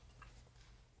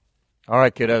All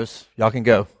right, kiddos, y'all can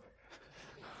go.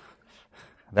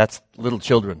 That's little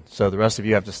children, so the rest of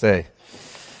you have to stay.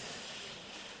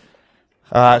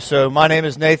 So my name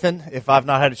is Nathan. If I've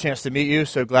not had a chance to meet you,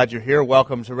 so glad you're here.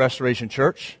 Welcome to Restoration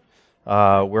Church.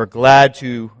 We're glad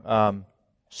to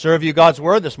serve you God's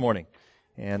Word this morning,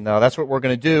 and that's what we're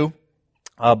going to do.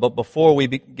 But before we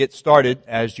get started,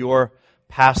 as you're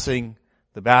passing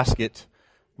the basket,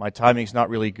 my timing's not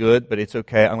really good, but it's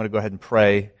okay. I'm going to go ahead and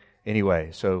pray anyway.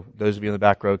 So those of you in the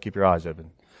back row, keep your eyes open.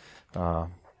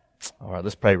 All right,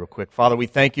 let's pray real quick. Father, we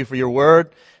thank you for your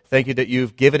word. Thank you that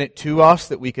you've given it to us,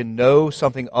 that we can know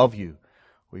something of you.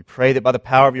 We pray that by the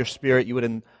power of your Spirit, you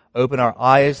would open our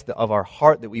eyes of our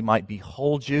heart, that we might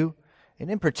behold you. And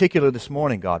in particular this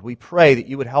morning, God, we pray that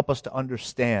you would help us to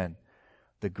understand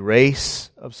the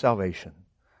grace of salvation.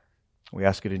 We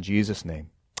ask it in Jesus' name.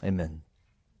 Amen.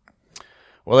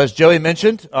 Well, as Joey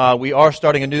mentioned, we are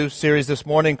starting a new series this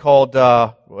morning called,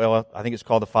 I think it's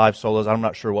called The Five Solas. I'm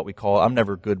not sure what we call it. I'm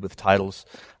never good with titles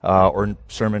or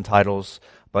sermon titles.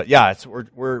 But yeah,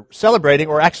 we're celebrating,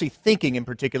 or actually thinking in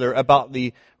particular, about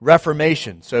the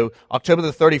Reformation. So October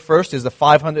the 31st is the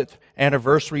 500th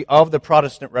anniversary of the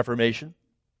Protestant Reformation.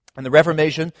 And the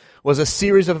Reformation was a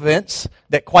series of events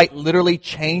that quite literally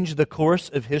changed the course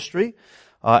of history.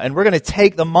 And we're going to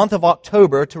take the month of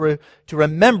October to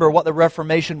remember what the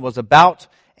Reformation was about,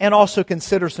 and also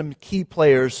consider some key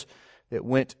players that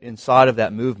went inside of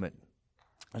that movement.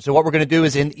 And so what we're going to do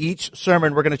is, in each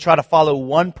sermon, we're going to try to follow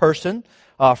one person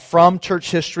from church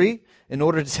history in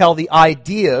order to tell the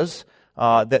ideas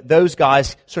that those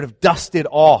guys sort of dusted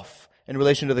off in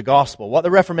relation to the gospel. What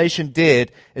the Reformation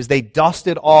did is they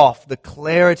dusted off the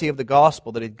clarity of the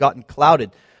gospel that had gotten clouded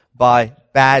by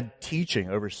bad teaching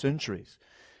over centuries.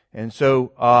 And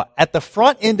so, at the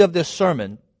front end of this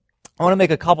sermon, I want to make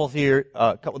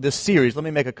this series, let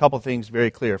me make a couple things very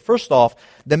clear. First off,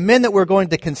 the men that we're going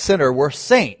to consider were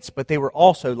saints, but they were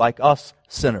also, like us,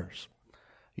 sinners.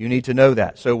 You need to know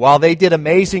that. So while they did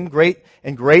amazing, great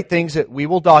things that we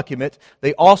will document,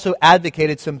 they also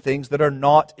advocated some things that are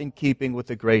not in keeping with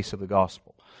the grace of the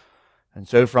gospel. And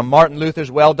so from Martin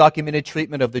Luther's well-documented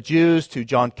treatment of the Jews to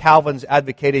John Calvin's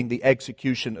advocating the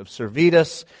execution of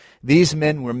Servetus, these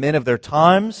men were men of their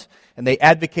times, and they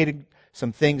advocated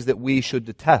some things that we should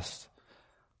detest.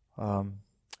 And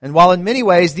while in many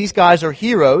ways these guys are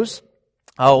heroes,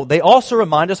 they also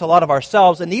remind us a lot of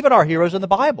ourselves, and even our heroes in the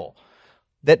Bible,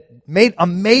 that made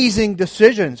amazing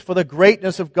decisions for the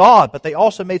greatness of God, but they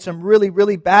also made some really,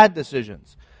 really bad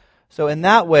decisions. So in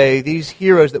that way, these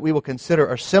heroes that we will consider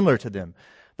are similar to them.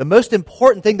 The most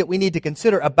important thing that we need to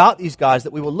consider about these guys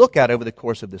that we will look at over the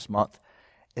course of this month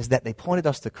is that they pointed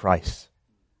us to Christ.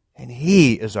 And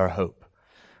He is our hope.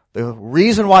 The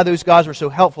reason why those guys were so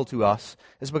helpful to us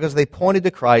is because they pointed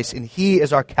to Christ, and He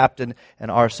is our captain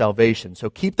and our salvation. So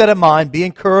keep that in mind. Be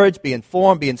encouraged, be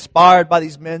informed, be inspired by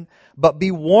these men, but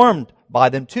be warmed by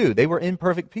them too. They were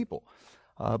imperfect people.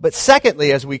 But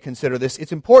secondly, as we consider this,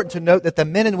 it's important to note that the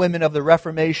men and women of the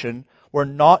Reformation were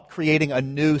not creating a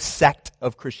new sect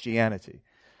of Christianity.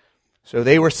 So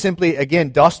they were simply,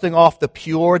 again, dusting off the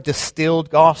pure,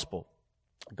 distilled gospel.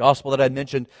 The gospel that I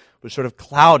mentioned was sort of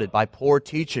clouded by poor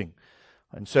teaching.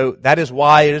 And so that is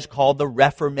why it is called the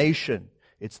Reformation.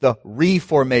 It's the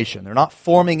reformation. They're not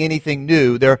forming anything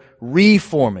new, they're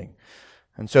reforming.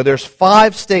 And so there's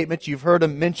 5 statements, you've heard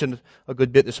them mentioned a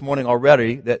good bit this morning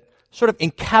already, that sort of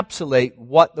encapsulate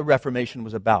what the Reformation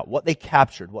was about, what they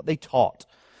captured, what they taught.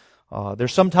 They're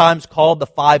sometimes called the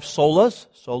 5 solas.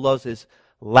 Solas is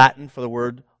Latin for the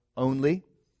word only.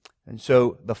 And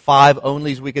so the 5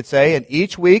 onlys, we could say. And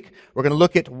each week, we're going to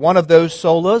look at one of those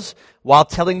solas while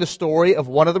telling the story of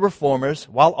one of the reformers,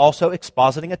 while also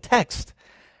expositing a text.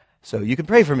 So you can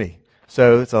pray for me.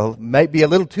 So it might be a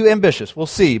little too ambitious. We'll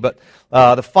see. But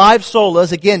the 5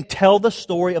 solas, again, tell the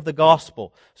story of the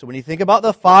gospel. So when you think about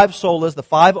the 5 solas, the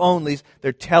 5 onlys,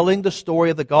 they're telling the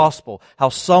story of the gospel, how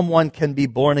someone can be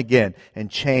born again and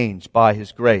changed by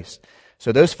His grace.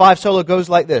 So those 5 sola goes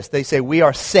like this. They say, we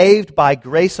are saved by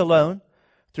grace alone,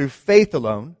 through faith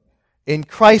alone, in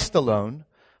Christ alone,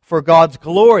 for God's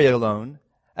glory alone,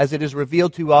 as it is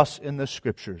revealed to us in the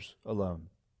Scriptures alone.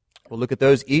 We'll look at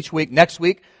those each week. Next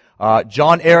week,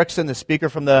 John Erickson, the speaker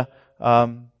from the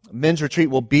men's retreat,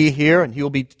 will be here, and he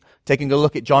will be taking a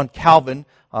look at John Calvin,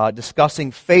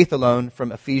 discussing faith alone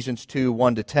from Ephesians 2,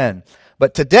 1-10.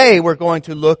 But today we're going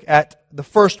to look at the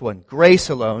first one, grace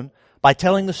alone, by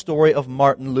telling the story of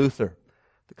Martin Luther,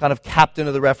 the kind of captain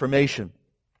of the Reformation.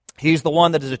 He's the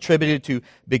one that is attributed to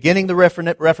beginning the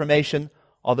Reformation,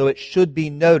 although it should be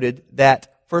noted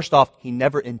that, first off, he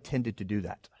never intended to do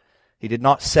that. He did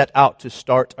not set out to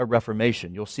start a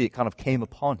reformation. You'll see it kind of came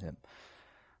upon him.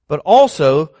 But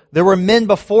also, there were men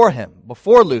before him,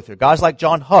 before Luther, guys like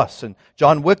John Huss and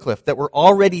John Wycliffe, that were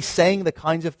already saying the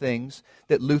kinds of things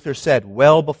that Luther said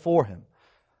well before him.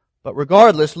 But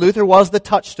regardless, Luther was the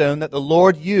touchstone that the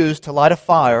Lord used to light a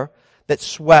fire that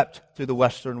swept through the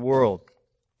Western world.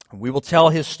 And we will tell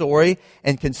his story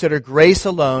and consider grace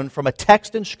alone from a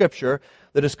text in Scripture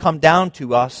that has come down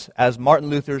to us as Martin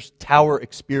Luther's Tower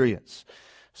experience.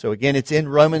 So again, it's in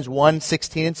Romans 1,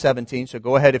 16 and 17. So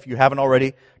go ahead, if you haven't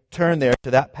already, turn there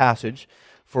to that passage.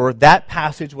 For that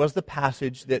passage was the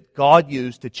passage that God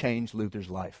used to change Luther's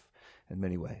life in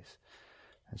many ways.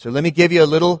 And so let me give you a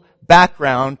little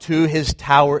background to his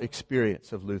Tower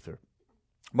experience of Luther.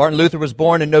 Martin Luther was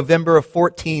born in November of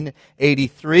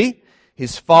 1483.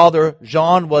 His father,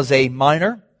 John, was a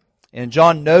miner. And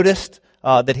John noticed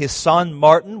that his son,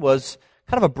 Martin, was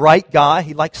kind of a bright guy.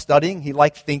 He liked studying. He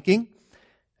liked thinking.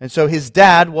 And so his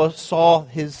dad saw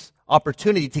his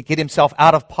opportunity to get himself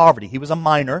out of poverty. He was a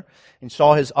miner and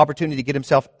saw his opportunity to get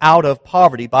himself out of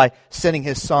poverty by sending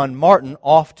his son, Martin,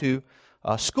 off to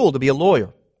school to be a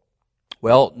lawyer.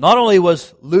 Well, not only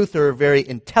was Luther very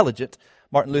intelligent,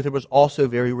 Martin Luther was also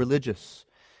very religious.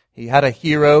 He had a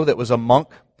hero that was a monk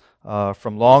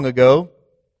from long ago.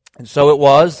 And so it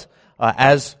was,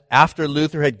 as after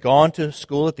Luther had gone to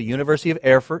school at the University of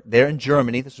Erfurt, there in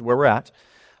Germany, this is where we're at,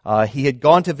 he had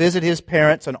gone to visit his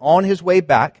parents, and on his way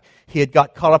back, he had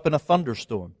got caught up in a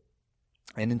thunderstorm.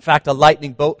 And in fact, a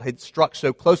lightning bolt had struck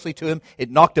so closely to him,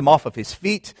 it knocked him off of his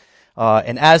feet.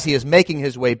 And as he is making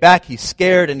his way back, he's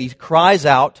scared and he cries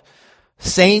out,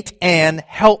 "Saint Anne,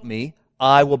 help me,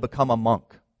 I will become a monk."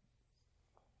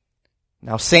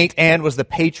 Now, Saint Anne was the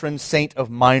patron saint of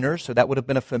miners, so that would have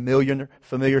been a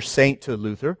familiar saint to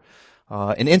Luther.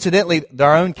 And incidentally,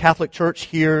 our own Catholic Church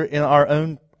here in our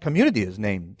own community is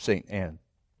named Saint Anne.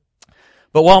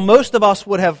 But while most of us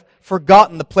would have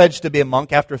forgotten the pledge to be a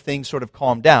monk after things sort of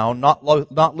calmed down, not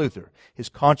Luther. His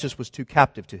conscience was too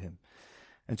captive to him.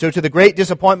 And so to the great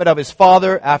disappointment of his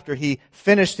father, after he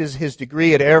finished his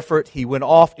degree at Erfurt, he went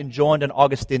off and joined an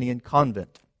Augustinian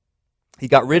convent. He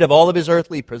got rid of all of his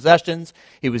earthly possessions.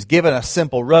 He was given a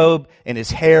simple robe, and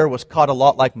his hair was cut a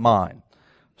lot like mine.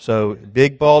 So,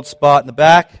 big bald spot in the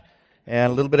back,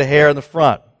 and a little bit of hair in the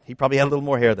front. He probably had a little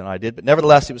more hair than I did, but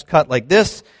nevertheless, it was cut like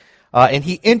this. And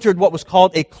he entered what was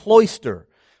called a cloister.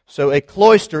 So, a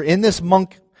cloister in this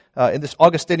in this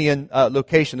Augustinian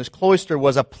location, this cloister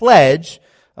was a pledge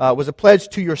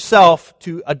to yourself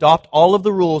to adopt all of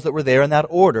the rules that were there in that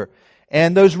order.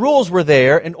 And those rules were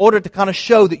there in order to kind of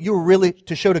show that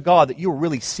to show to God that you were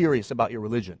really serious about your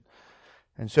religion.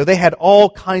 And so they had all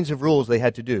kinds of rules they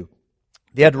had to do.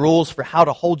 They had rules for how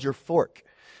to hold your fork,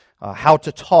 how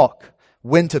to talk,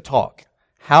 when to talk,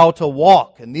 how to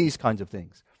walk, and these kinds of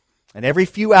things. And every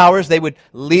few hours they would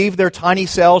leave their tiny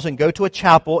cells and go to a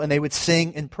chapel and they would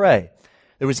sing and pray.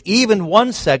 There was even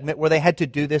one segment where they had to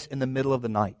do this in the middle of the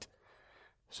night.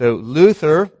 So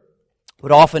Luther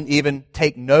would often even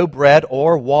take no bread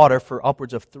or water for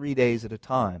upwards of 3 days at a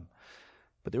time.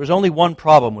 But there was only one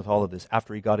problem with all of this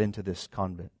after he got into this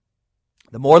convent.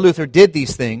 The more Luther did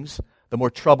these things, the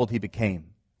more troubled he became.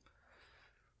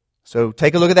 So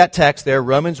take a look at that text there,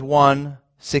 Romans 1,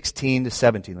 16 to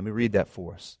 17. Let me read that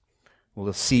for us.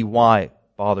 We'll see why it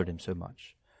bothered him so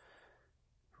much.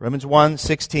 Romans 1,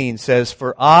 16 says,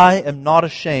 "For I am not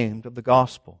ashamed of the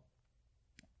gospel,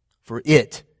 for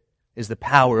it is the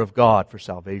power of God for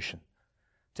salvation,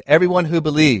 to everyone who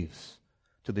believes,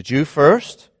 to the Jew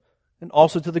first, and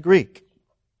also to the Greek.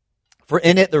 For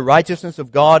in it the righteousness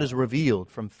of God is revealed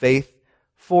from faith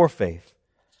for faith.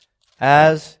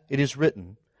 As it is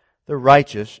written, the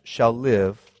righteous shall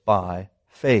live by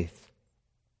faith."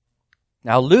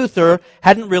 Now Luther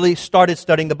hadn't really started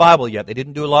studying the Bible yet. They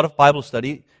didn't do a lot of Bible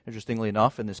study, interestingly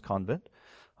enough, in this convent.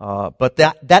 But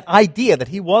that idea that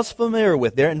he was familiar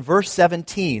with there in verse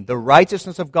 17, the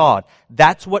righteousness of God,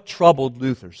 that's what troubled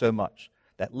Luther so much.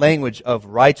 That language of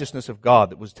righteousness of God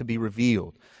that was to be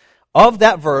revealed. Of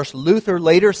that verse, Luther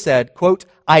later said, quote,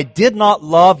 "I did not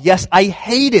love, yes, I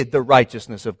hated the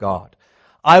righteousness of God.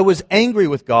 I was angry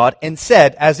with God and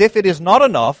said, as if it is not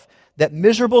enough that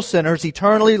miserable sinners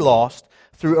eternally lost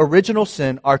through original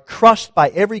sin are crushed by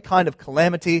every kind of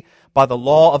calamity by the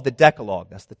law of the Decalogue,"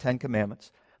 that's the 10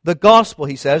 Commandments. "The gospel,"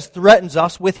 he says, "threatens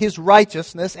us with his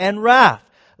righteousness and wrath.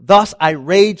 Thus I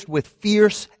raged with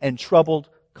fierce and troubled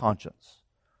conscience."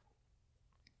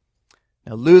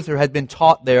 Now Luther had been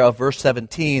taught there of verse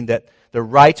 17 that the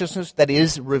righteousness that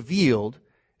is revealed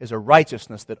is a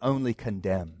righteousness that only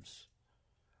condemns.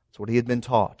 That's what he had been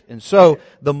taught. And so,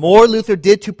 the more Luther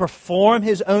did to perform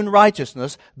his own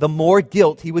righteousness, the more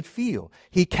guilt he would feel.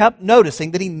 He kept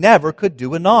noticing that he never could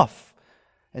do enough.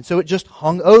 And so it just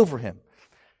hung over him.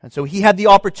 And so he had the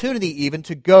opportunity even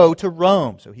to go to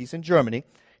Rome. So he's in Germany.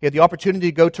 He had the opportunity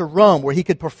to go to Rome where he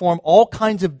could perform all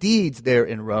kinds of deeds there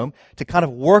in Rome to kind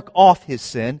of work off his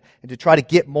sin and to try to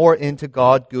get more into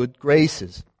God's good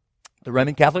graces. The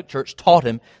Roman Catholic Church taught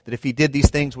him that if he did these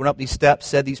things, went up these steps,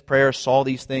 said these prayers, saw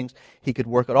these things, he could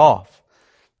work it off.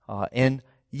 And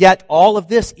yet all of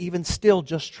this even still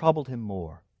just troubled him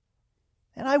more.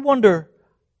 And I wonder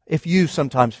if you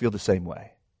sometimes feel the same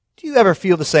way. Do you ever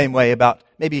feel the same way about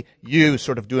maybe you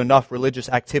sort of do enough religious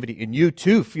activity and you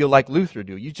too feel like Luther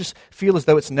do? You just feel as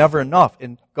though it's never enough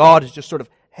and God is just sort of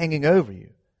hanging over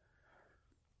you.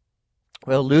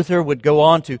 Well, Luther would go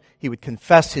on he would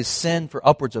confess his sin for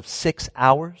upwards of 6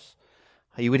 hours.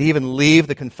 He would even leave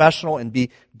the confessional and be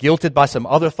guilted by some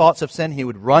other thoughts of sin. He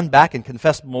would run back and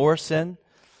confess more sin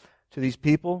to these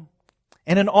people.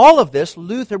 And in all of this,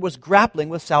 Luther was grappling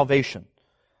with salvation.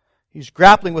 He's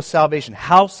grappling with salvation,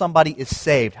 how somebody is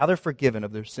saved, how they're forgiven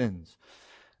of their sins.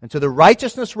 And so the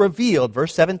righteousness revealed,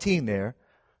 verse 17 there,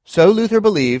 so Luther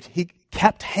believed, he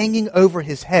kept hanging over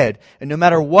his head. And no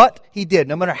matter what he did,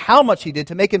 no matter how much he did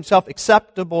to make himself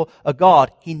acceptable a God,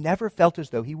 he never felt as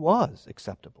though he was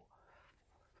acceptable.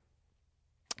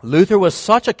 Luther was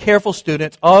such a careful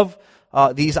student of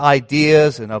these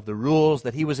ideas and of the rules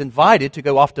that he was invited to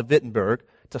go off to Wittenberg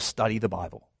to study the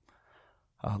Bible.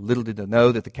 Little did they know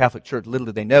what the Catholic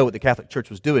Church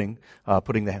was doing,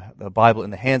 putting the Bible in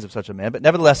the hands of such a man. But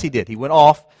nevertheless, he did. He went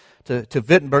off to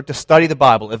Wittenberg to study the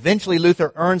Bible. Eventually,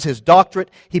 Luther earns his doctorate.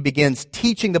 He begins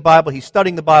teaching the Bible. He's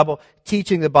studying the Bible,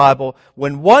 teaching the Bible.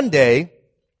 When one day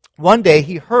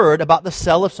he heard about the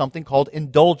sale of something called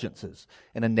indulgences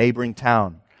in a neighboring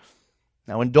town.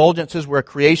 Now, indulgences were a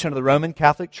creation of the Roman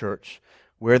Catholic Church,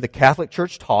 where the Catholic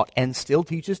Church taught and still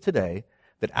teaches today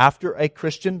that after a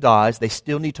Christian dies, they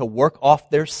still need to work off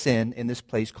their sin in this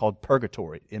place called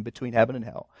purgatory, in between heaven and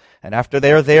hell. And after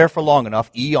they're there for long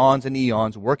enough, eons and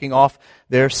eons, working off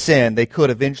their sin, they could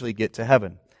eventually get to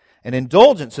heaven. And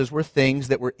indulgences were things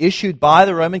that were issued by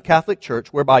the Roman Catholic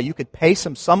Church, whereby you could pay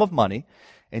some sum of money,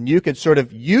 and you could sort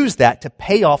of use that to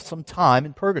pay off some time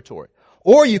in purgatory.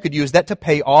 Or you could use that to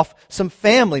pay off some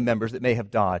family members that may have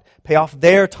died, pay off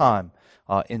their time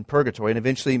in purgatory, and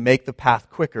eventually make the path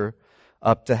quicker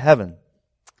up to heaven.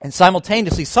 And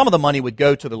simultaneously, some of the money would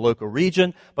go to the local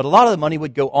region, but a lot of the money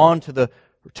would go on to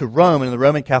Rome and the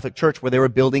Roman Catholic Church, where they were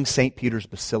building St. Peter's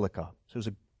Basilica. So it was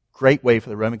a great way for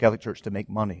the Roman Catholic Church to make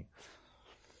money.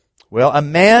 Well, a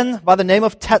man by the name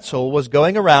of Tetzel was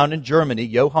going around in Germany,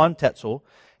 Johann Tetzel,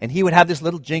 and he would have this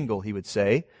little jingle, he would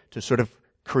say, to sort of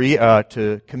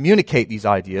to communicate these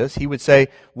ideas. He would say,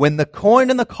 "When the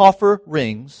coin in the coffer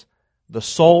rings, the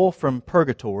soul from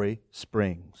purgatory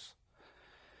springs."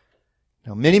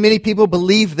 Now, many people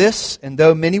believed this, and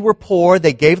though many were poor,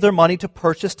 they gave their money to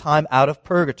purchase time out of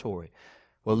purgatory.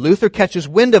 Well, Luther catches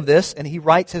wind of this, and he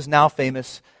writes his now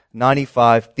famous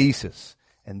 95 Theses.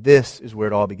 And this is where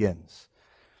it all begins.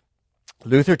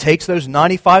 Luther takes those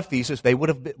 95 Theses. They would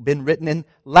have been written in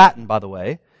Latin, by the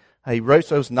way. He wrote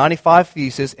those 95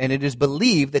 Theses, and it is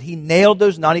believed that he nailed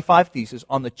those 95 Theses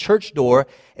on the church door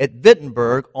at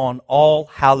Wittenberg on All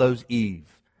Hallows Eve,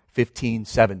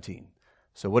 1517.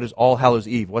 So what is All Hallows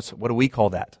Eve? What do we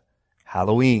call that?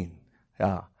 Halloween.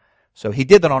 Yeah. So he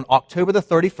did that on October the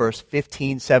 31st,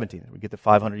 1517. We get the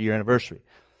 500-year anniversary.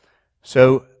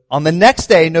 So on the next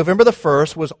day, November the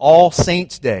 1st, was All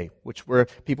Saints' Day, where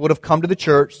people would have come to the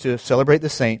church to celebrate the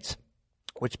saints,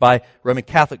 which by Roman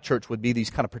Catholic Church would be these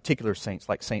kind of particular saints,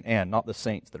 like St. Anne, not the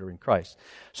saints that are in Christ.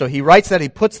 So he writes that, he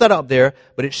puts that up there,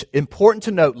 but it's important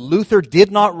to note, Luther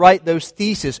did not write those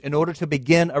theses in order to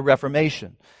begin a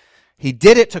Reformation. He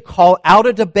did it to call out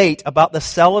a debate about the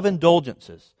sale of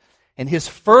indulgences. And his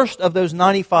first of those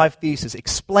 95 Theses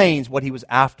explains what he was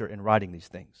after in writing these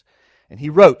things. And he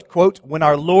wrote, quote, "When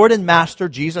our Lord and Master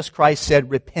Jesus Christ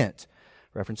said, 'Repent,'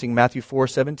 referencing Matthew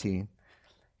 4:17,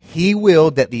 He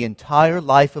willed that the entire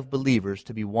life of believers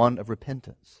to be one of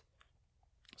repentance."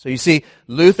 So you see,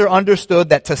 Luther understood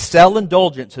that to sell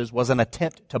indulgences was an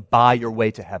attempt to buy your way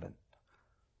to heaven.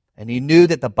 And he knew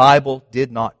that the Bible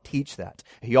did not teach that.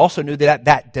 He also knew that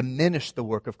that diminished the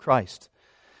work of Christ.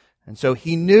 And so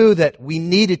he knew that we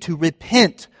needed to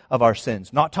repent of our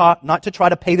sins, not to try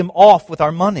to pay them off with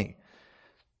our money.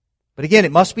 But again,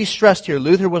 it must be stressed here,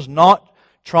 Luther was not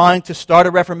trying to start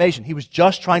a reformation. He was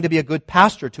just trying to be a good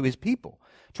pastor to his people,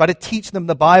 try to teach them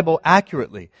the Bible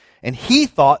accurately. And he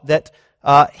thought that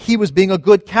he was being a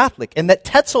good Catholic and that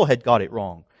Tetzel had got it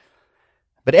wrong.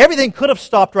 But everything could have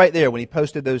stopped right there when he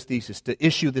posted those theses to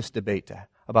issue this debate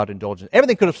about indulgence.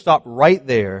 Everything could have stopped right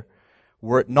there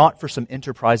were it not for some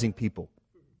enterprising people.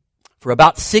 For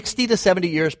about 60 to 70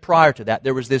 years prior to that,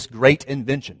 there was this great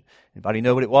invention. Anybody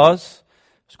know what it was?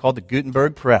 It's called the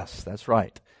Gutenberg press. That's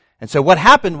right. And so what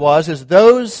happened was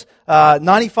those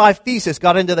 95 theses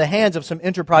got into the hands of some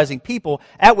enterprising people,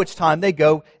 at which time they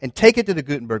go and take it to the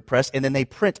Gutenberg press, and then they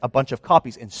print a bunch of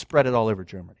copies and spread it all over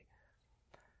Germany.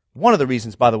 One of the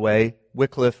reasons, by the way,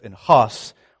 Wycliffe and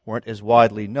Huss weren't as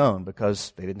widely known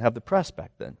because they didn't have the press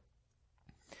back then.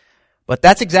 But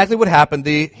that's exactly what happened.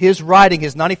 His writing,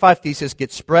 his 95 theses,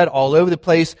 gets spread all over the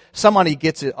place. Somebody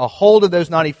gets a hold of those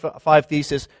 95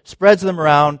 theses, spreads them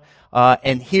around,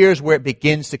 and here's where it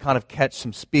begins to kind of catch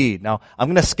some speed. Now, I'm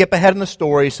going to skip ahead in the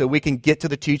story so we can get to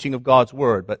the teaching of God's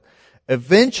Word. But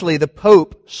eventually, the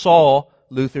Pope saw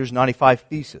Luther's 95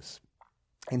 theses.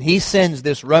 And he sends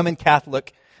this Roman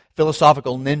Catholic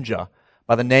philosophical ninja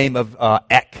by the name of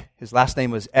Eck. His last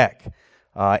name was Eck.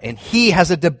 And he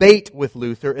has a debate with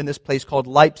Luther in this place called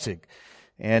Leipzig.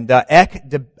 And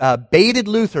Eck baited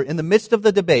Luther in the midst of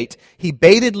the debate. He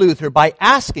baited Luther by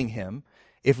asking him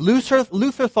if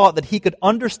Luther thought that he could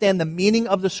understand the meaning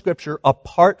of the Scripture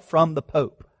apart from the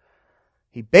Pope.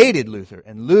 He baited Luther,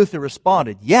 and Luther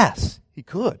responded, yes, he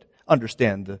could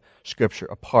understand the Scripture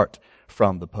apart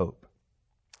from the Pope.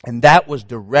 And that was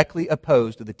directly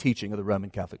opposed to the teaching of the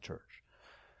Roman Catholic Church.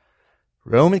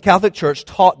 Roman Catholic Church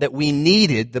taught that we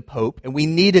needed the Pope and we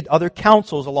needed other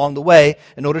councils along the way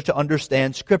in order to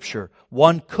understand Scripture.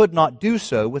 One could not do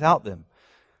so without them.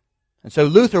 And so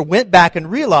Luther went back and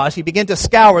realized, he began to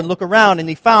scour and look around, and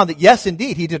he found that yes,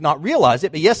 indeed, he did not realize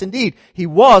it, but yes, indeed, he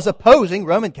was opposing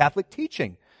Roman Catholic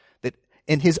teaching. That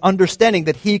in his understanding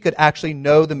that he could actually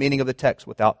know the meaning of the text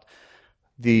without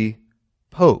the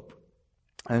Pope.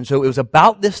 And so it was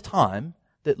about this time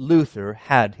that Luther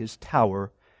had his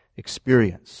tower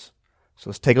experience.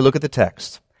 So let's take a look at the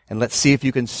text, and let's see if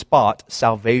you can spot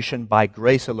salvation by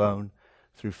grace alone,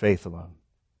 through faith alone.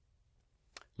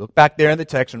 Look back there in the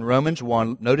text in Romans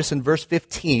 1. Notice in verse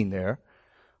 15 there,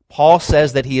 Paul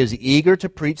says that he is eager to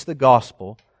preach the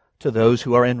gospel to those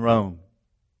who are in Rome.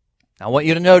 Now I want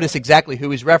you to notice exactly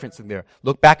who he's referencing there.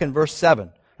 Look back in verse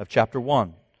 7 of chapter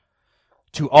 1.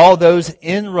 To all those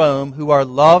in Rome who are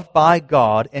loved by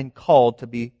God and called to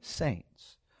be saints.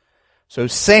 So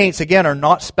saints, again, are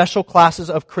not special classes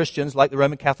of Christians like the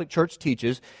Roman Catholic Church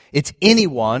teaches. It's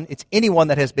anyone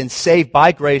that has been saved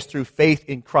by grace through faith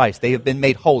in Christ. They have been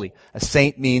made holy. A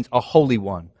saint means a holy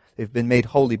one. They've been made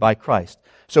holy by Christ.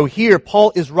 So here,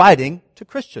 Paul is writing to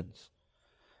Christians.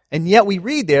 And yet we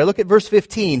read there, look at verse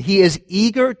 15, he is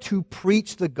eager to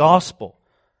preach the gospel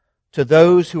to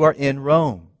those who are in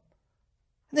Rome.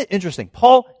 Isn't it interesting?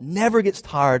 Paul never gets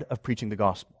tired of preaching the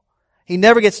gospel. He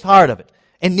never gets tired of it.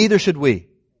 And neither should we,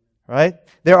 right?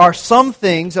 There are some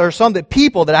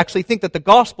people that actually think that the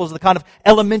gospel is the kind of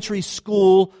elementary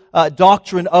school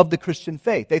doctrine of the Christian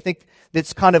faith. They think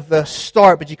it's kind of the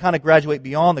start, but you kind of graduate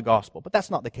beyond the gospel. But that's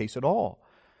not the case at all.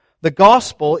 The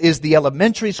gospel is the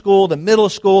elementary school, the middle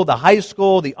school, the high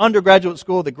school, the undergraduate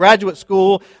school, the graduate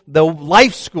school, the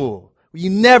life school.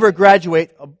 You never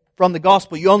graduate from the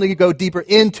gospel. You only go deeper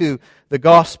into the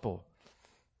gospel.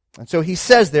 And so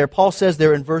Paul says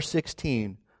there in verse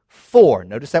 16,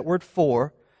 notice that word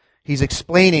for, he's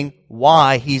explaining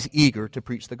why he's eager to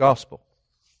preach the gospel.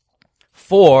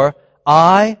 For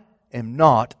I am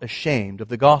not ashamed of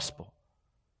the gospel.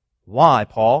 Why,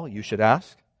 Paul, you should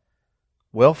ask?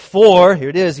 Well, here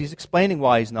it is, he's explaining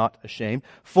why he's not ashamed.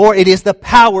 For it is the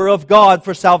power of God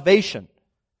for salvation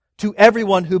to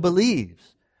everyone who believes,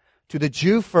 to the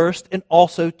Jew first and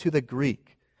also to the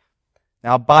Greek.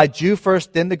 Now, by Jew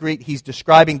first, then the Greek, he's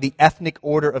describing the ethnic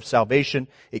order of salvation.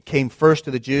 It came first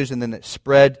to the Jews, and then it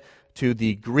spread to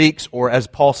the Greeks, or as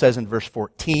Paul says in verse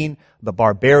 14, the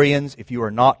barbarians. If you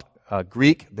are not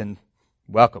Greek, then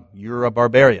welcome. You're a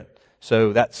barbarian.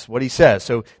 So that's what he says.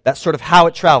 So that's sort of how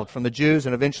it traveled from the Jews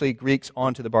and eventually Greeks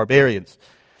on to the barbarians.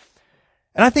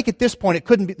 And I think at this point,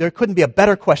 there couldn't be a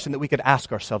better question that we could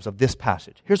ask ourselves of this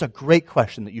passage. Here's a great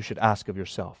question that you should ask of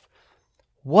yourself.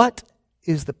 What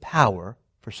is the power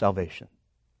for salvation?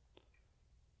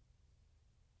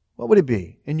 What would it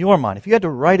be in your mind? If you had to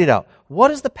write it out,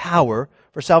 what is the power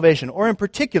for salvation? Or in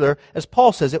particular, as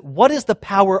Paul says it, what is the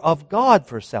power of God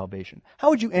for salvation?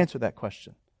 How would you answer that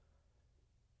question?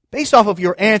 Based off of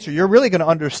your answer, you're really going to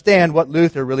understand what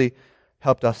Luther really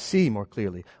helped us see more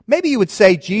clearly. Maybe you would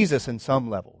say Jesus in some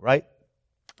level, right?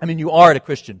 I mean, you are at a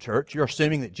Christian church. You're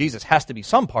assuming that Jesus has to be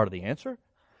some part of the answer,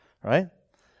 right?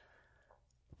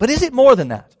 But is it more than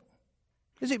that?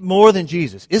 Is it more than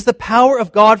Jesus? Is the power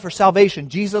of God for salvation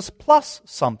Jesus plus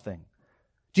something?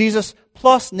 Jesus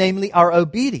plus, namely, our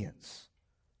obedience.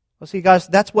 Well, see, guys,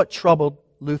 that's what troubled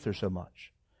Luther so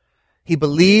much. He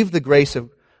believed the grace of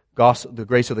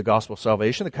the gospel of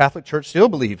salvation. The Catholic Church still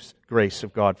believes grace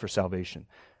of God for salvation.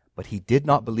 But he did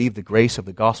not believe the grace of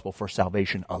the gospel for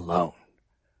salvation alone.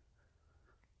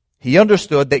 He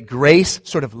understood that grace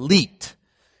sort of leaked,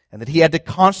 and that he had to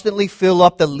constantly fill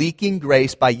up the leaking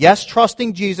grace by, yes,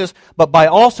 trusting Jesus, but by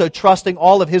also trusting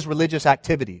all of his religious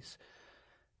activities.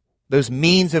 Those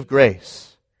means of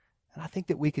grace. And I think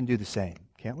that we can do the same,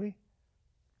 can't we?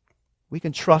 We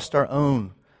can trust our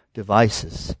own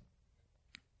devices.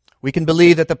 We can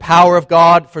believe that the power of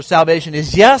God for salvation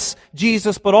is, yes,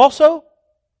 Jesus, but also a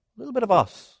little bit of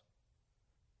us.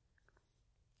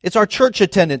 It's our church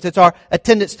attendance. It's our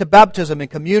attendance to baptism and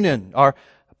communion, our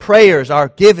prayers, our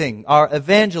giving, our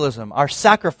evangelism, our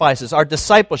sacrifices, our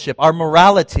discipleship, our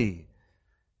morality.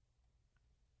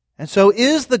 And so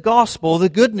is the gospel the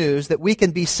good news that we can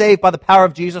be saved by the power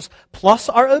of Jesus plus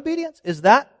our obedience? Is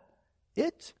that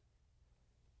it?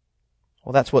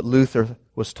 Well, that's what Luther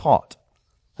was taught.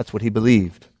 That's what he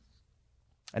believed.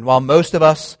 And while most of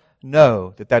us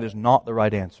know that that is not the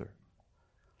right answer,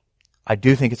 I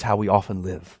do think it's how we often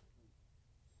live.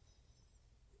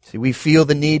 See, we feel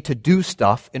the need to do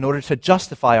stuff in order to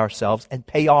justify ourselves and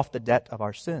pay off the debt of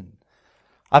our sin.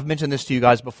 I've mentioned this to you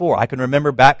guys before. I can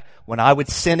remember back when I would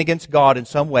sin against God in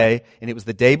some way, and it was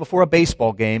the day before a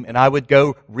baseball game, and I would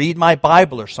go read my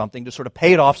Bible or something to sort of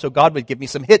pay it off so God would give me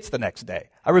some hits the next day.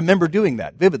 I remember doing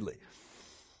that vividly.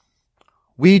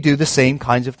 We do the same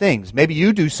kinds of things. Maybe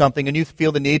you do something and you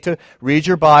feel the need to read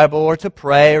your Bible or to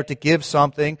pray or to give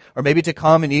something or maybe to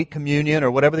come and eat communion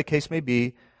or whatever the case may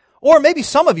be. Or maybe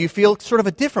some of you feel sort of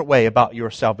a different way about your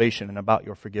salvation and about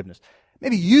your forgiveness.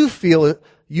 Maybe you feel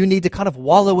you need to kind of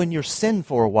wallow in your sin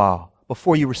for a while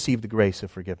before you receive the grace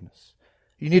of forgiveness.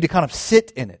 You need to kind of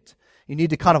sit in it. You need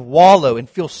to kind of wallow and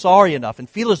feel sorry enough and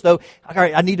feel as though, all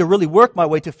right, I need to really work my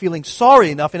way to feeling sorry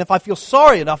enough, and if I feel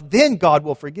sorry enough, then God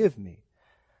will forgive me.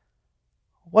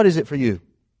 What is it for you?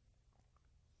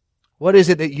 What is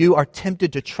it that you are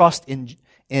tempted to trust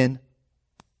in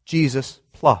Jesus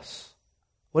plus?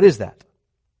 What is that?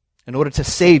 In order to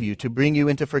save you, to bring you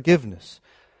into forgiveness.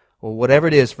 Well, whatever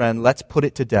it is, friend, let's put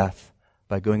it to death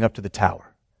by going up to the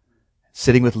tower,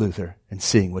 sitting with Luther, and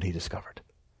seeing what he discovered.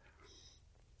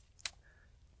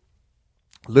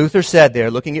 Luther said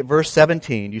there, looking at verse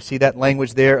 17, you see that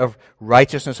language there of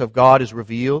righteousness of God is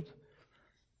revealed?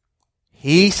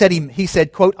 He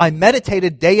said, quote, I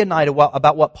meditated day and night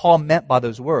about what Paul meant by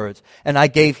those words, and I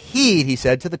gave heed, he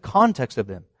said, to the context of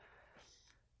them.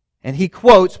 And he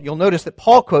quotes, you'll notice that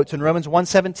Paul quotes in Romans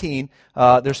 1:17,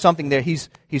 there's something there. He's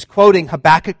quoting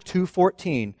Habakkuk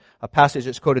 2:14, a passage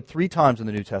that's quoted 3 times in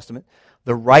the New Testament.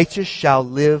 The righteous shall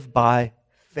live by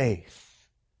faith.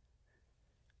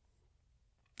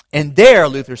 And there,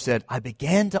 Luther said, I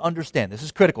began to understand. This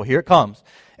is critical. Here it comes.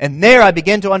 And there I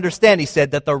began to understand, he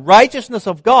said, that the righteousness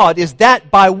of God is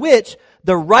that by which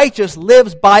the righteous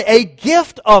lives by a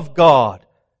gift of God,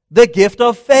 the gift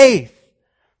of faith.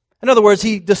 In other words,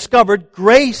 he discovered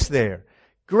grace there.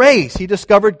 Grace. He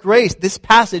discovered grace. This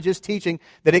passage is teaching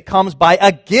that it comes by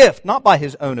a gift, not by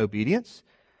his own obedience.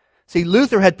 See,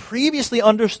 Luther had previously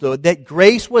understood that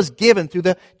grace was given through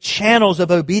the channels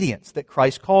of obedience that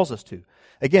Christ calls us to.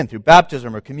 Again, through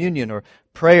baptism or communion or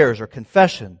prayers or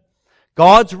confession.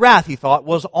 God's wrath, he thought,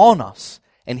 was on us.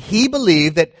 And he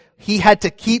believed that he had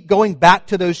to keep going back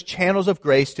to those channels of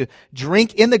grace, to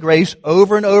drink in the grace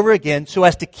over and over again so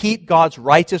as to keep God's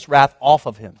righteous wrath off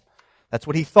of him. That's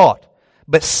what he thought.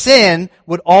 But sin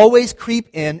would always creep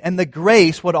in and the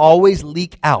grace would always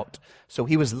leak out. So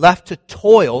he was left to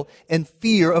toil in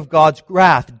fear of God's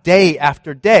wrath day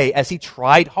after day as he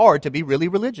tried hard to be really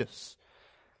religious.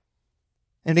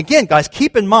 And again, guys,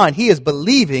 keep in mind, he is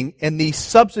believing in the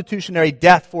substitutionary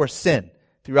death for sin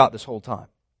throughout this whole time.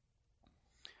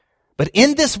 But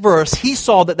in this verse, he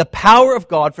saw that the power of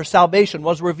God for salvation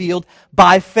was revealed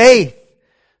by faith.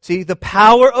 See, the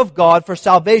power of God for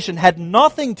salvation had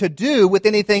nothing to do with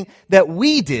anything that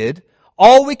we did.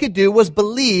 All we could do was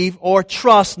believe or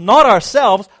trust not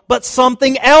ourselves, but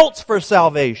something else for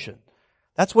salvation.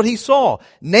 That's what he saw.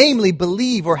 Namely,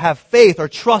 believe or have faith or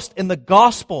trust in the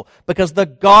gospel, because the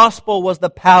gospel was the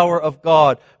power of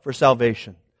God for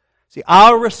salvation. See,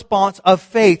 our response of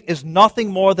faith is nothing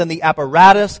more than the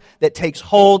apparatus that takes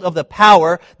hold of the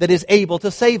power that is able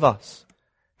to save us.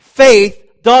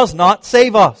 Faith does not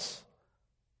save us.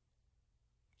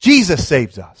 Jesus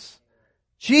saves us.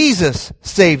 Jesus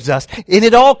saves us. And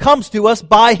it all comes to us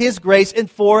by His grace and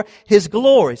for His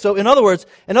glory. So in other words,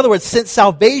 since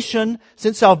salvation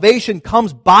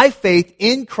comes by faith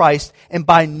in Christ and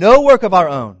by no work of our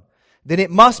own, then it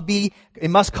must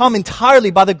come entirely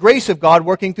by the grace of God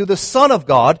working through the Son of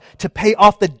God to pay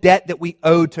off the debt that we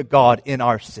owed to God in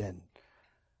our sin.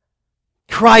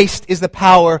 Christ is the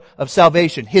power of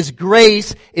salvation. His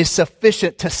grace is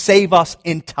sufficient to save us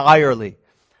entirely.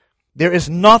 There is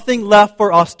nothing left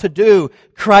for us to do.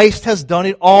 Christ has done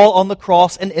it all on the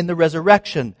cross and in the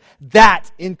resurrection.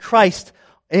 That in Christ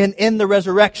and in the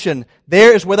resurrection,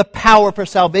 there is where the power for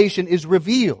salvation is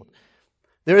revealed.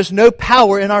 There is no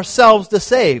power in ourselves to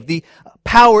save. The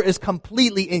power is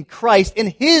completely in Christ, in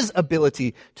His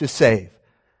ability to save.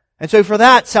 And so for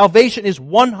that, salvation is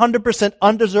 100%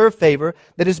 undeserved favor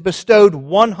that is bestowed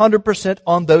 100%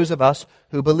 on those of us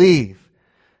who believe.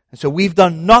 And so we've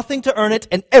done nothing to earn it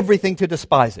and everything to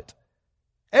despise it.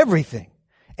 Everything.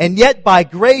 And yet by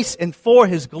grace and for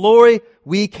His glory,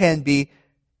 we can be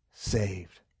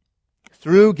saved.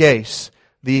 Through grace,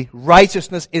 the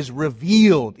righteousness is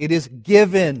revealed. It is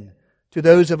given to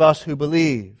those of us who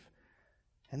believe.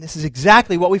 And this is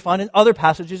exactly what we find in other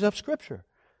passages of Scripture.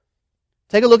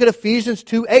 Take a look at Ephesians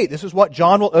 2:8. This is what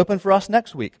John will open for us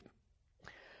next week.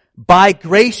 By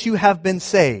grace you have been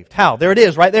saved. How? There it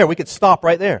is, right there. We could stop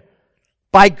right there.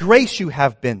 By grace you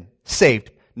have been saved.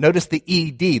 Notice the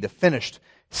ED, the finished,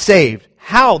 saved.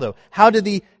 How though? How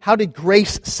did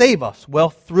grace save us? Well,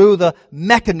 through the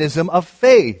mechanism of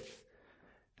faith.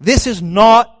 This is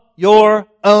not your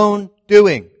own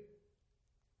doing.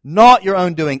 Not your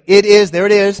own doing. It is, there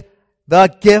it is, the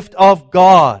gift of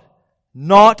God.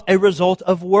 Not a result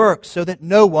of works, so that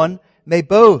no one may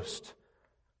boast.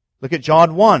 Look at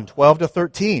John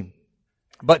 1:12-13.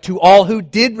 But to all who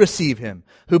did receive Him,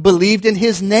 who believed in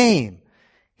His name,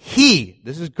 He,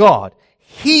 this is God,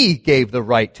 He gave the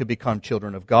right to become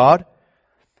children of God,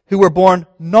 who were born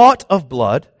not of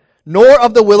blood, nor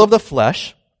of the will of the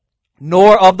flesh,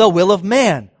 nor of the will of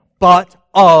man, but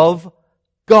of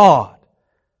God.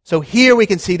 So here we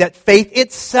can see that faith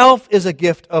itself is a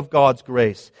gift of God's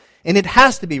grace. And it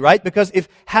has to be, right? Because if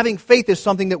having faith is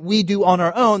something that we do on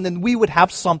our own, then we would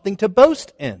have something to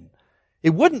boast in. It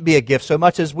wouldn't be a gift so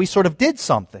much as we sort of did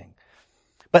something.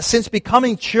 But since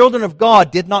becoming children of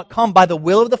God did not come by the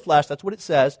will of the flesh, that's what it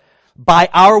says, by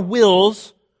our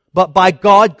wills, but by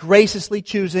God graciously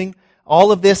choosing,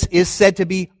 all of this is said to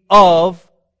be of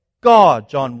God,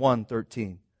 John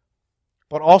 1:13.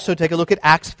 But also take a look at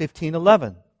Acts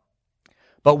 15:11.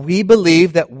 But we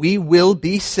believe that we will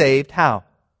be saved, how?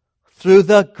 Through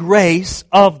the grace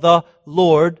of the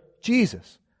Lord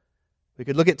Jesus. We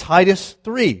could look at Titus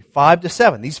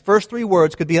 3:5-7. These first three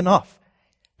words could be enough.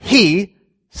 He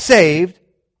saved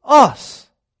us.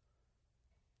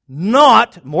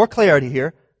 Not, more clarity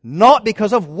here, not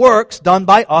because of works done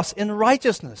by us in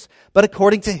righteousness, but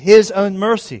according to His own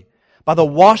mercy, by the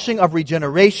washing of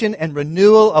regeneration and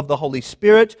renewal of the Holy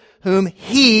Spirit, whom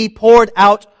He poured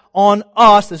out on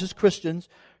us, this is Christians,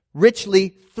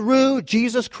 richly through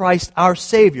Jesus Christ our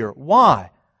Savior. Why?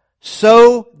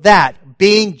 So that,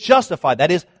 being justified, that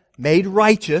is, made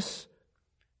righteous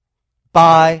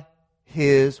by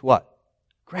His what?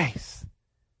 Grace.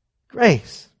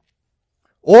 Grace.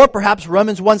 Or perhaps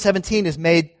Romans 1:17 is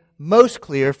made most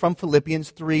clear from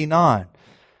Philippians 3:9,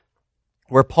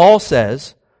 where Paul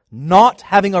says, not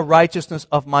having a righteousness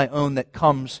of my own that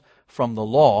comes from the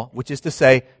law, which is to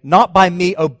say, not by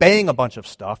me obeying a bunch of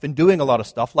stuff and doing a lot of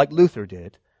stuff like Luther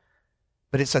did,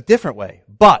 but it's a different way.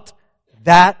 But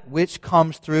that which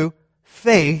comes through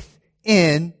faith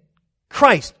in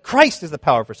Christ. Christ is the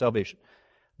power for salvation.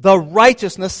 The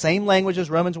righteousness, same language as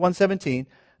Romans 1:17,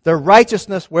 the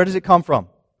righteousness, where does it come from?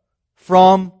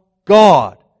 From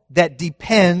God, that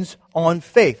depends on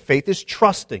faith. Faith is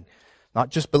trusting,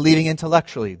 not just believing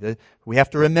intellectually. We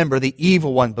have to remember the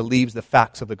evil one believes the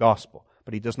facts of the gospel,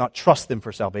 but he does not trust them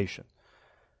for salvation.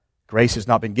 Grace has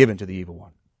not been given to the evil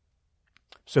one.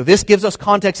 So this gives us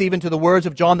context even to the words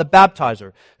of John the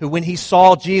Baptizer, who when he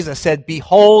saw Jesus said,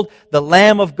 "Behold the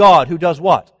Lamb of God," who does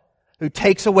what? Who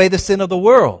takes away the sin of the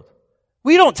world.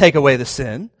 We don't take away the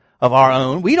sin of our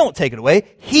own. We don't take it away.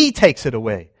 He takes it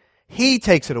away. He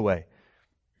takes it away.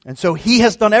 And so He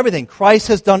has done everything. Christ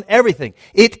has done everything.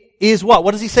 It is what?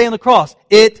 What does He say on the cross?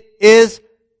 It is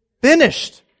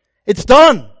finished. It's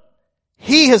done.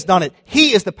 He has done it.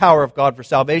 He is the power of God for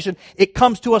salvation. It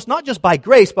comes to us not just by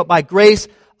grace, but by grace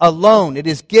alone. It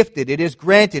is gifted. It is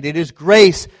granted. It is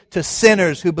grace to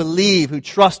sinners who believe, who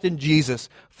trust in Jesus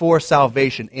for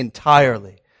salvation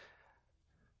entirely.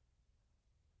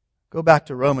 Go back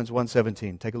to Romans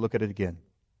 1:17. Take a look at it again.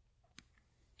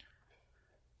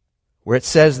 where it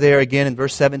says there again in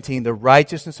verse 17, the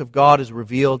righteousness of God is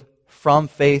revealed from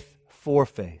faith for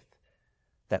faith.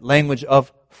 That language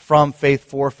of from faith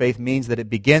for faith means that it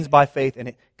begins by faith and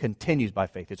it continues by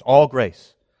faith. It's all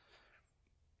grace.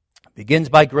 It begins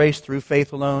by grace through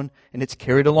faith alone, and it's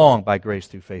carried along by grace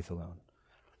through faith alone.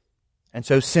 And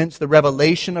so since the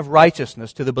revelation of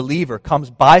righteousness to the believer comes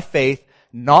by faith,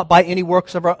 not by any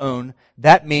works of our own,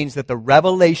 that means that the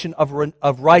revelation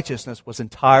of righteousness was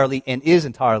entirely and is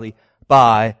entirely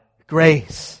by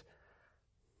grace.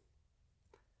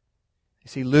 You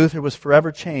see, Luther was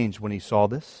forever changed when he saw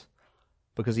this,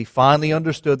 because he finally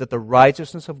understood that the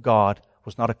righteousness of God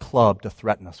was not a club to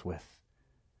threaten us with.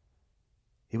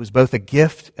 It was both a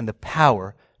gift and the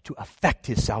power to effect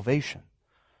his salvation.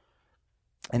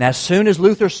 And as soon as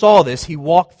Luther saw this, he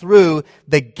walked through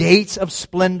the gates of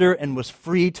splendor and was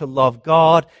free to love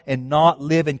God and not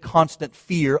live in constant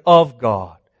fear of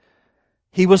God.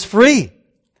 He was free.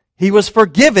 He was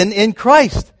forgiven in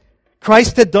Christ.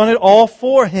 Christ had done it all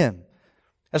for him.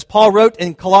 As Paul wrote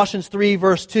in Colossians 3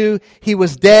 verse 2, he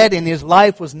was dead and his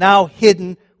life was now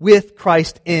hidden with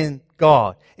Christ in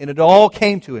God. And it all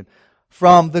came to him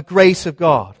from the grace of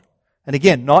God. And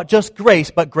again, not just grace,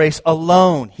 but grace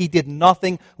alone. He did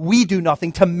nothing, we do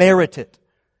nothing to merit it.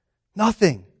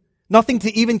 Nothing. Nothing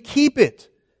to even keep it.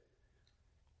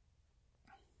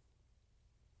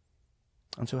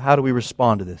 And so how do we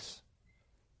respond to this?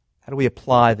 How do we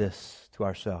apply this to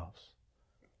ourselves?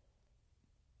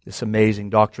 This amazing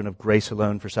doctrine of grace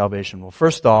alone for salvation. Well,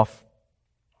 first off,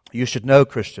 you should know,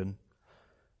 Christian,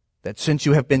 that since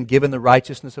you have been given the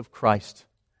righteousness of Christ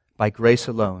by grace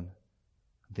alone,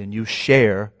 then you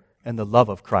share in the love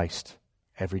of Christ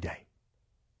every day.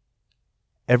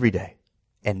 Every day.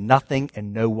 And nothing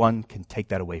and no one can take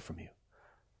that away from you.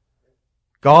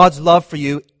 God's love for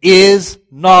you is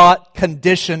not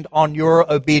conditioned on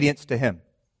your obedience to Him.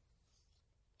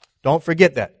 Don't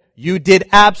forget that. You did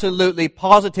absolutely,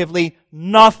 positively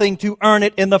nothing to earn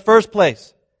it in the first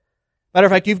place. Matter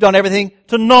of fact, you've done everything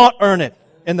to not earn it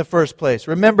in the first place.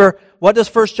 Remember, what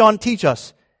does 1 John teach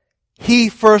us? He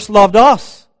first loved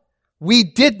us. We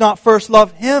did not first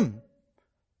love Him.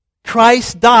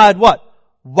 Christ died what?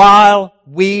 While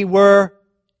we were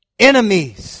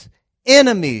enemies.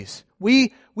 Enemies.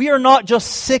 We are not just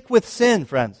sick with sin,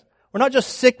 friends. We're not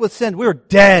just sick with sin. We're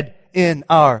dead in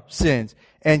our sins.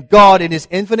 And God, in His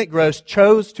infinite grace,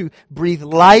 chose to breathe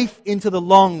life into the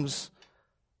lungs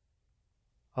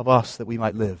of us that we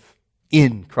might live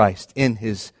in Christ, in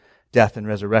His death and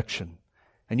resurrection.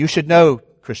 And you should know,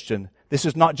 Christian, this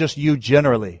is not just you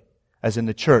generally, as in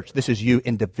the church. This is you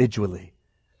individually.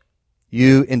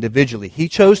 You individually. He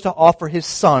chose to offer His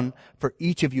Son for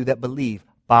each of you that believe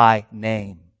by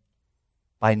name.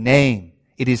 By name.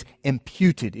 It is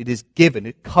imputed. It is given.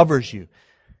 It covers you.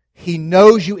 He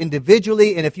knows you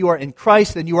individually, and if you are in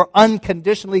Christ, then you are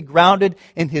unconditionally grounded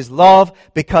in His love,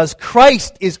 because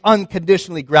Christ is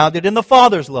unconditionally grounded in the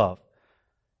Father's love.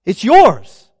 It's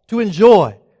yours to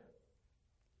enjoy.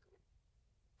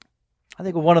 I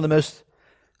think one of the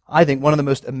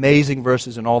most amazing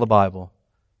verses in all the Bible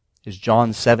is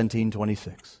John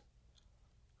 17:26,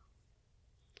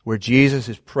 where Jesus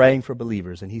is praying for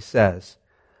believers, and He says,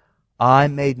 I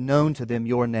made known to them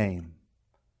your name,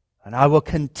 and I will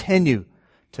continue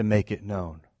to make it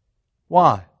known.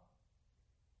 Why?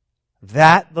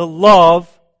 That the love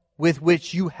with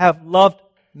which you have loved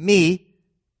me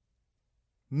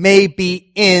may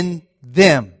be in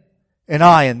them, and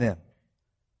I in them.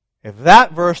 If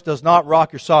that verse does not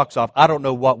rock your socks off, I don't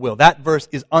know what will. That verse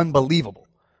is unbelievable.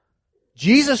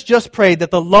 Jesus just prayed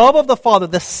that the love of the Father,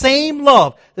 the same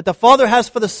love that the Father has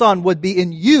for the Son, would be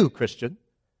in you, Christian.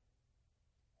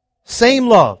 Same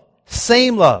love.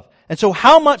 Same love. And so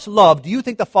how much love do you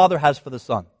think the Father has for the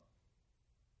Son?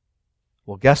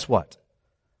 Well, guess what?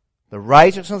 The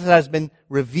righteousness that has been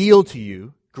revealed to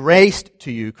you, graced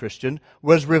to you, Christian,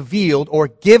 was revealed or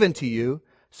given to you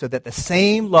so that the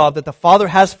same love that the Father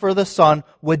has for the Son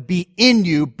would be in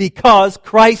you because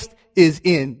Christ is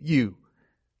in you.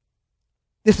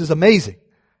 This is amazing.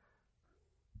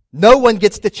 No one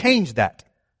gets to change that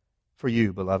for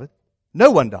you, beloved.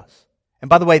 No one does. And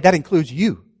by the way, that includes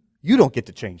you. You don't get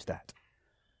to change that.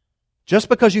 Just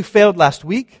because you failed last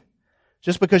week,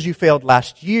 just because you failed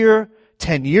last year,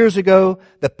 10 years ago,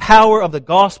 the power of the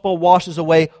gospel washes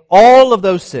away all of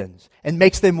those sins and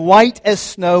makes them white as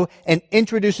snow and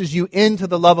introduces you into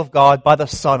the love of God by the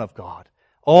Son of God.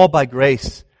 All by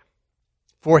grace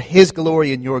for His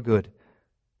glory and your good.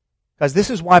 Guys,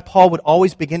 this is why Paul would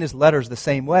always begin his letters the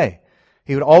same way.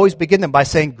 He would always begin them by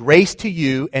saying, grace to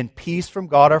you and peace from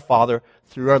God our Father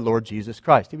through our Lord Jesus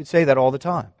Christ. He would say that all the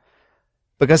time.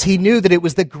 because he knew that it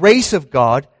was the grace of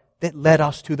God that led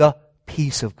us to the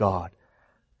peace of God,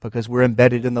 because we're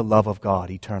embedded in the love of God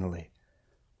eternally.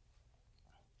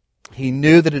 He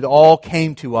knew that it all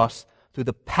came to us through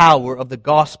the power of the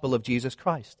gospel of Jesus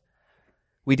Christ.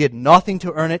 We did nothing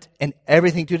to earn it and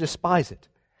everything to despise it.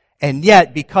 And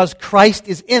yet, because Christ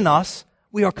is in us,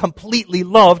 we are completely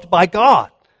loved by God.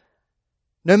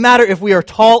 No matter if we are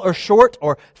tall or short,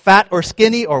 or fat or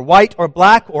skinny, or white or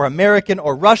black, or American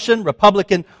or Russian,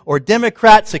 Republican or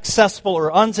Democrat, successful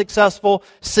or unsuccessful,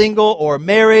 single or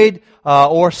married,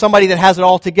 or somebody that has it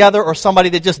all together, or somebody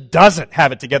that just doesn't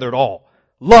have it together at all.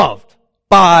 Loved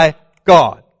by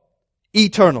God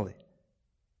eternally.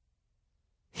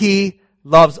 He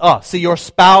loves us. See, your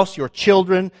spouse, your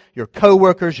children, your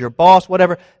coworkers, your boss,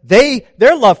 whatever,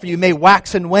 their love for you may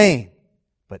wax and wane,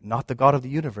 but not the God of the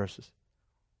universes.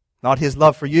 Not His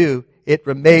love for you. It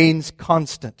remains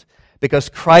constant because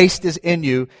Christ is in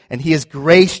you and He has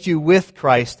graced you with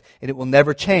Christ, and it will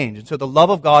never change. And so the love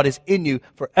of God is in you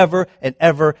forever and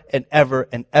ever and ever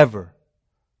and ever.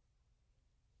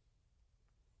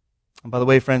 And by the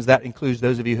way, friends, that includes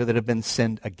those of you that have been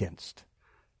sinned against.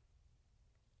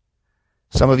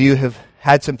 Some of you have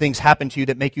had some things happen to you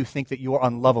that make you think that you are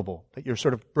unlovable, that you're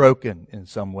sort of broken in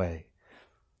some way.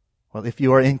 Well, if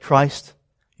you are in Christ,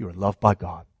 you are loved by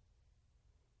God.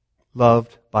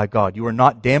 Loved by God. You are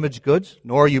not damaged goods,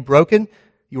 nor are you broken.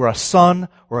 You are a son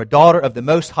or a daughter of the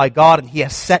Most High God, and He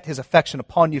has set His affection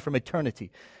upon you from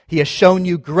eternity. He has shown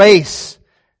you grace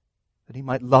that He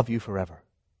might love you forever.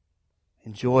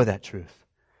 Enjoy that truth.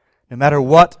 No matter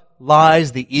what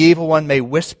lies the evil one may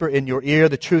whisper in your ear,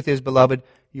 the truth is, beloved,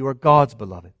 you are God's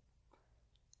beloved,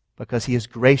 because He has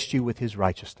graced you with His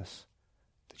righteousness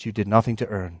that you did nothing to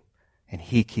earn, and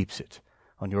He keeps it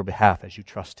on your behalf as you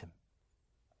trust Him.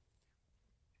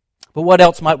 But what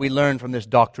else might we learn from this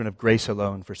doctrine of grace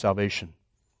alone for salvation?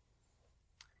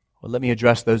 Well, let me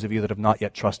address those of you that have not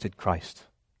yet trusted Christ.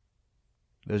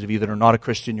 Those of you that are not a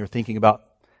Christian, you're thinking about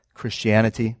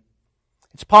Christianity.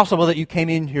 It's possible that you came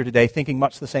in here today thinking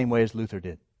much the same way as Luther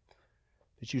did.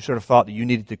 That you sort of thought that you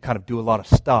needed to kind of do a lot of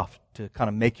stuff to kind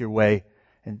of make your way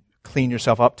and clean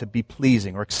yourself up to be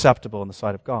pleasing or acceptable in the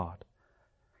sight of God.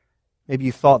 Maybe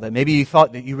you thought that. Maybe you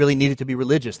thought that you really needed to be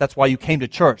religious. That's why you came to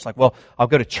church. Like, well, I'll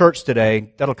go to church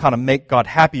today. That'll kind of make God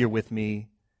happier with me.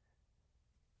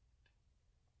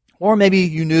 Or maybe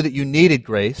you knew that you needed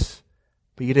grace,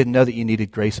 but you didn't know that you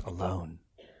needed grace alone.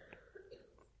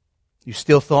 You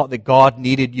still thought that God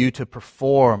needed you to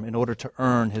perform in order to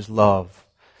earn His love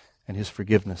and His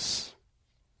forgiveness.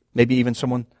 Maybe even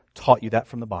someone taught you that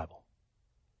from the Bible.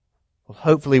 Well,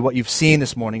 hopefully what you've seen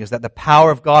this morning is that the power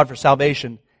of God for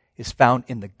salvation is found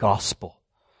in the gospel.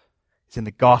 It's in the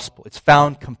gospel. It's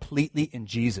found completely in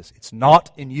Jesus. It's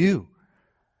not in you.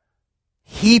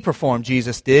 He performed,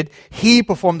 Jesus did. He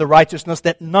performed the righteousness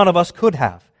that none of us could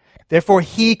have. Therefore,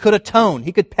 He could atone.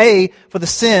 He could pay for the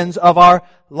sins of our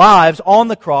lives on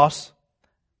the cross.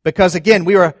 Because again,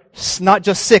 we were not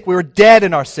just sick, we were dead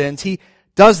in our sins. He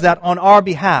does that on our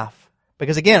behalf.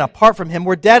 Because again, apart from Him,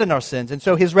 we're dead in our sins. And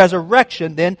so His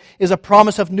resurrection then is a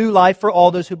promise of new life for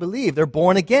all those who believe. They're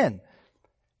born again.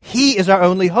 He is our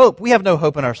only hope. We have no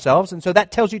hope in ourselves. And so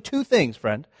that tells you two things,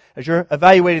 friend, as you're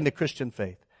evaluating the Christian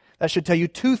faith. That should tell you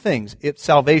two things. If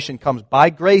salvation comes by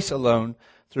grace alone,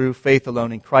 through faith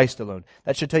alone in Christ alone.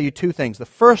 That should tell you two things. The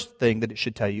first thing that it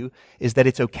should tell you is that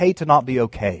it's okay to not be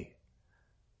okay.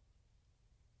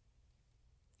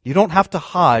 You don't have to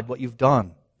hide what you've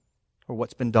done or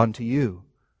what's been done to you.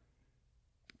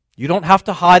 You don't have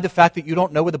to hide the fact that you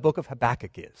don't know where the book of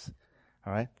Habakkuk is.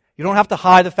 All right? You don't have to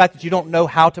hide the fact that you don't know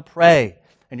how to pray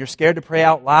and you're scared to pray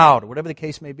out loud or whatever the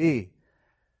case may be.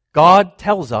 God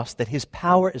tells us that His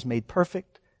power is made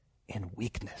perfect in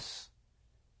weakness.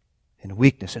 In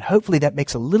weakness. And hopefully that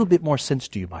makes a little bit more sense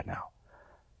to you by now.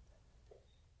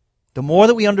 The more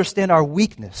that we understand our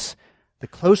weakness, the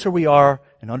closer we are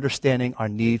in understanding our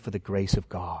need for the grace of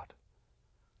God.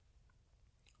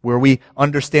 Where we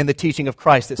understand the teaching of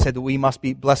Christ that said that we must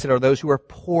be blessed are those who are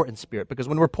poor in spirit. Because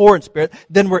when we're poor in spirit,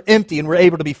 then we're empty and we're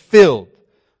able to be filled.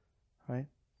 Right?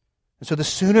 And so the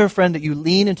sooner, friend, that you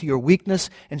lean into your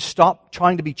weakness and stop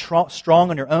trying to be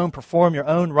strong on your own, perform your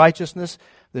own righteousness,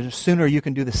 the sooner you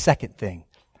can do the second thing,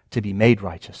 to be made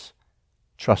righteous.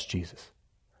 Trust Jesus.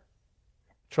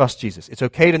 Trust Jesus. It's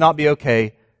okay to not be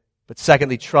okay, but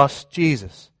secondly, trust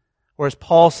Jesus. Or as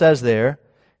Paul says there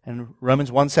in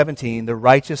Romans 1:17, the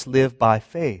righteous live by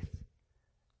faith.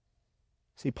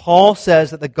 See, Paul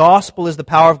says that the gospel is the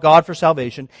power of God for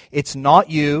salvation. It's not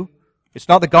you. It's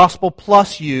not the gospel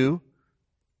plus you.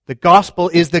 The gospel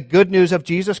is the good news of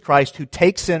Jesus Christ who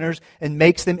takes sinners and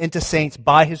makes them into saints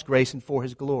by His grace and for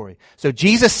His glory. So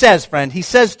Jesus says, friend, He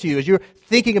says to you, as you're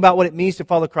thinking about what it means to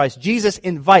follow Christ, Jesus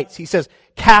invites, He says,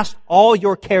 cast all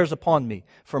your cares upon me,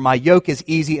 for my yoke is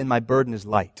easy and my burden is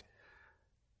light.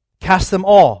 Cast them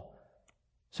all.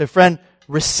 So friend,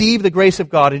 receive the grace of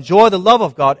God, enjoy the love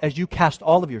of God as you cast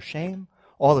all of your shame,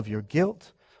 all of your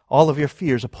guilt, all of your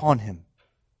fears upon Him.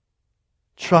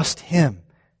 Trust Him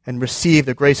and receive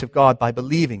the grace of God by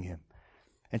believing Him.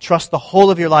 And trust the whole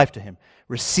of your life to Him.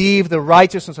 Receive the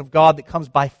righteousness of God that comes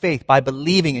by faith, by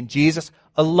believing in Jesus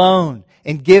alone.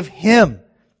 And give Him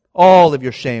all of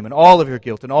your shame and all of your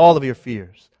guilt and all of your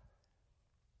fears.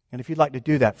 And if you'd like to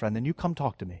do that, friend, then you come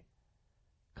talk to me.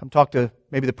 Come talk to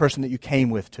maybe the person that you came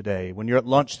with today. When you're at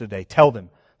lunch today, tell them,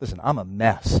 listen, I'm a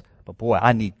mess, but boy,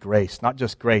 I need grace. Not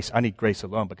just grace, I need grace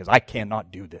alone because I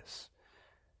cannot do this.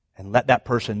 And let that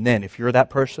person then, if you're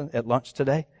that person at lunch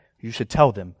today, you should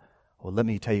tell them, well, let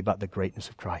me tell you about the greatness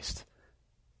of Christ.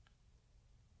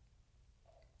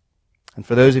 And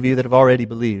for those of you that have already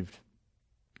believed,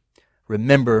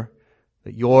 remember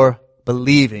that your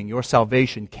believing, your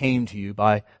salvation came to you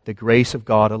by the grace of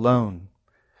God alone.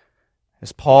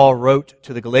 As Paul wrote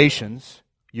to the Galatians,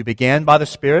 you began by the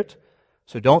Spirit,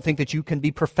 so don't think that you can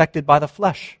be perfected by the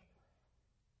flesh,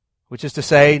 which is to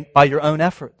say, by your own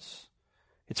efforts.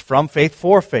 It's from faith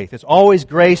for faith. It's always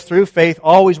grace through faith,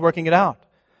 always working it out.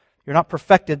 You're not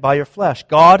perfected by your flesh.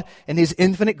 God, in His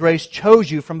infinite grace, chose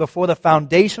you from before the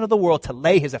foundation of the world to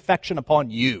lay His affection upon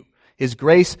you, His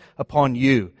grace upon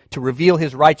you, to reveal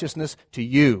His righteousness to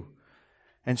you.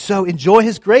 And so enjoy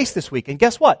His grace this week. And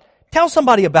guess what? Tell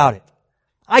somebody about it.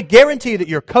 I guarantee that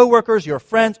your coworkers, your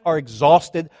friends are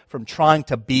exhausted from trying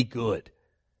to be good.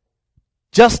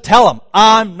 Just tell them,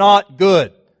 I'm not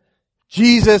good.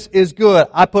 Jesus is good.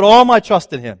 I put all my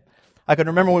trust in Him. I can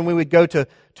remember when we would go to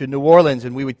New Orleans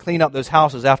and we would clean up those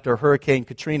houses after Hurricane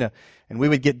Katrina, and we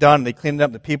would get done and they cleaned it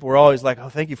up. The people were always like, oh,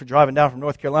 thank you for driving down from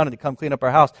North Carolina to come clean up our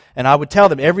house. And I would tell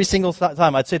them every single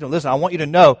time, I'd say to them, listen, I want you to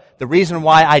know the reason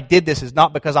why I did this is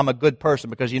not because I'm a good person,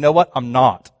 because you know what? I'm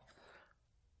not.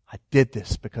 I did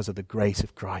this because of the grace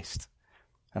of Christ.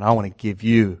 And I want to give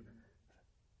you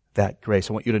that grace.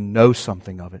 I want you to know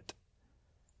something of it.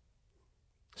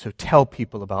 So tell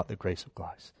people about the grace of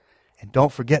Christ. And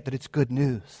don't forget that it's good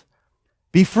news.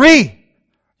 Be free.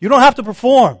 You don't have to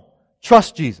perform.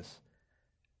 Trust Jesus.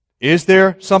 Is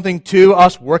there something to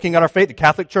us working on our faith? The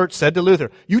Catholic Church said to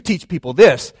Luther, you teach people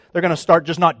this, they're going to start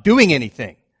just not doing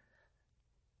anything.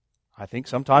 I think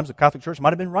sometimes the Catholic Church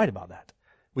might have been right about that.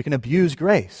 We can abuse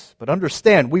grace, but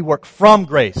understand we work from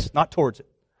grace, not towards it.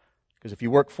 Because if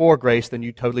you work for grace, then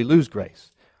you totally lose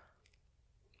grace.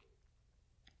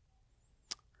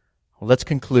 Well, let's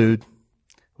conclude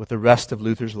with the rest of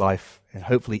Luther's life and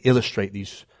hopefully illustrate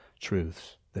these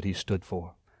truths that he stood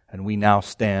for. And we now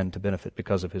stand to benefit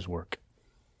because of his work.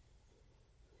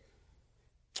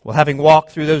 Well, having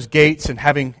walked through those gates and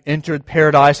having entered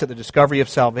paradise at the discovery of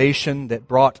salvation that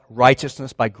brought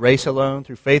righteousness by grace alone,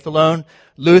 through faith alone,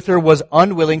 Luther was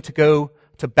unwilling to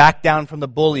back down from the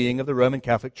bullying of the Roman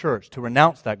Catholic Church, to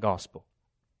renounce that gospel.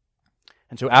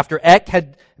 And so after Eck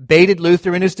had baited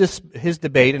Luther in his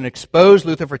debate and exposed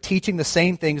Luther for teaching the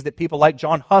same things that people like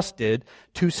John Huss did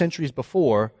 2 centuries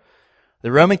before,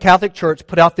 the Roman Catholic Church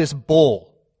put out this bull.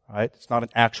 Right? It's not an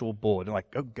actual bull. They're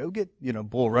like, go get,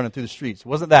 bull running through the streets. It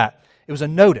wasn't that. It was a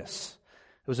notice.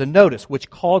 It was a notice which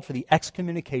called for the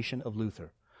excommunication of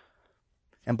Luther.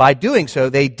 And by doing so,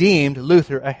 they deemed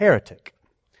Luther a heretic.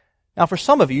 Now, for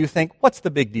some of you think, what's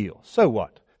the big deal? So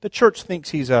what? The church thinks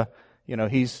he's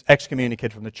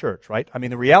excommunicated from the church, right? I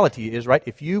mean, the reality is, right,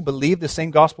 if you believe the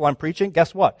same gospel I'm preaching,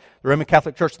 guess what? The Roman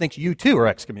Catholic Church thinks you too are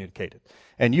excommunicated.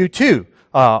 And you too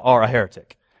are a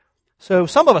heretic. So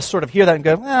some of us sort of hear that and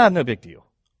go, no big deal.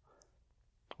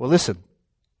 Well, listen,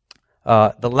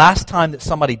 the last time that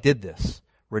somebody did this,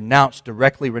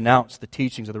 directly renounced the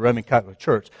teachings of the Roman Catholic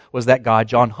Church, was that guy,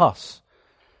 John Huss,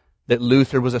 that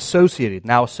Luther was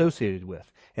now associated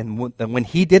with. And when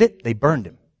he did it, they burned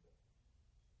him.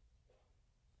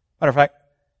 Matter of fact,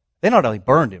 they not only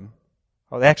burned him,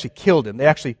 they actually killed him. They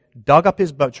actually dug up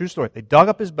his bones. True story. They dug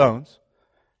up his bones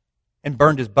and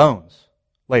burned his bones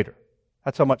later.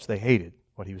 That's how much they hated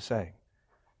what he was saying.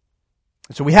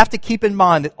 And so we have to keep in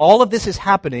mind that all of this is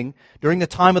happening during the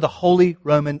time of the Holy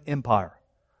Roman Empire.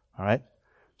 All right?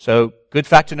 So, good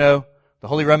fact to know, the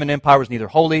Holy Roman Empire was neither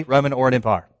Holy, Roman, or an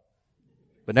empire.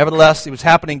 But nevertheless, it was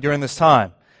happening during this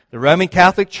time. The Roman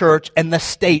Catholic Church and the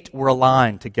state were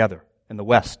aligned together in the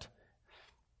West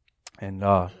and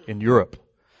in Europe.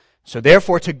 So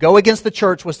therefore, to go against the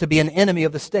church was to be an enemy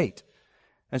of the state.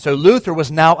 And so Luther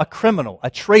was now a criminal, a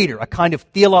traitor, a kind of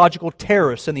theological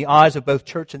terrorist in the eyes of both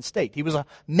church and state. He was a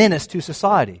menace to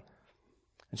society.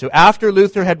 And so after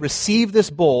Luther had received this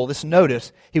bull, this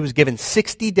notice, he was given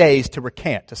 60 days to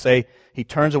recant, to say he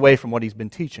turns away from what he's been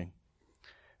teaching.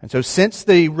 And so since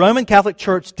the Roman Catholic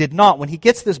Church did not, when he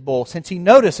gets this bull, since he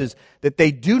notices that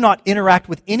they do not interact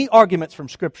with any arguments from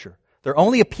Scripture, they're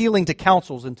only appealing to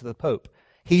councils and to the Pope,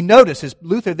 he notices,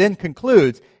 Luther then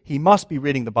concludes, he must be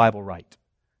reading the Bible right,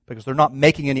 because they're not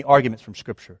making any arguments from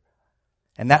Scripture.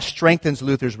 And that strengthens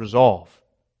Luther's resolve.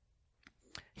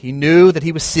 He knew that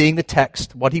he was seeing the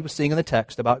text, what he was seeing in the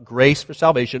text about grace for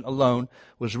salvation alone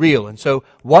was real. And so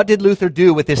what did Luther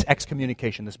do with this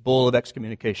excommunication, this bull of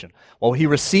excommunication? Well, he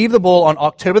received the bull on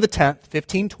October the 10th,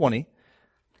 1520,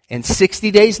 and 60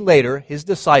 days later, his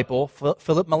disciple,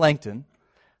 Philip Melanchthon,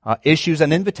 issues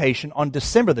an invitation on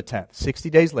December the 10th, 60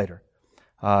 days later,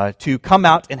 to come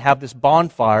out and have this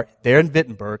bonfire there in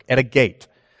Wittenberg at a gate.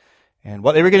 And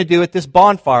what they were going to do at this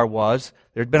bonfire was,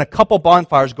 there had been a couple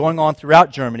bonfires going on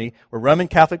throughout Germany where Roman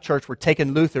Catholic Church were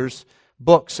taking Luther's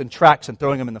books and tracts and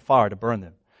throwing them in the fire to burn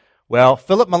them. Well,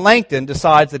 Philip Melanchthon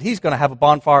decides that he's going to have a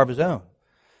bonfire of his own.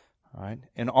 All right?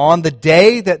 And on the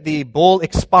day that the bull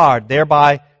expired,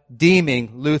 thereby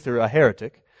deeming Luther a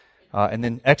heretic, and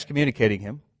then excommunicating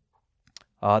him,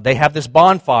 they have this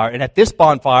bonfire. And at this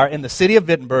bonfire in the city of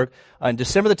Wittenberg, on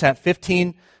December the 10th,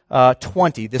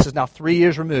 1520, this is now 3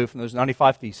 years removed from those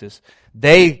 95 theses,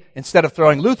 they, instead of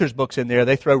throwing Luther's books in there,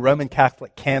 they throw Roman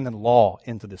Catholic canon law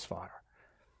into this fire.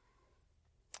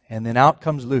 And then out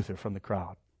comes Luther from the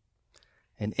crowd.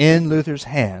 And in Luther's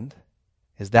hand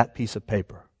is that piece of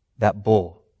paper, that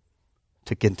bull,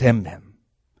 to condemn him.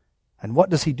 And what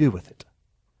does he do with it?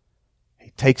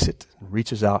 He takes it and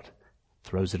reaches out,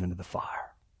 throws it into the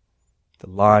fire. The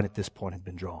line at this point had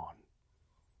been drawn.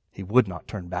 He would not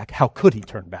turn back. How could he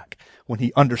turn back when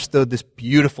he understood this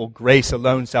beautiful grace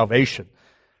alone salvation?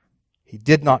 He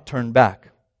did not turn back.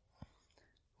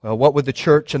 Well, what would the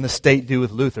church and the state do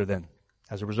with Luther then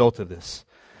as a result of this?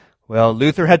 Well,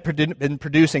 Luther had been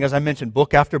producing, as I mentioned,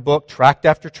 book after book, tract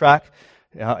after tract,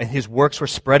 and his works were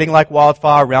spreading like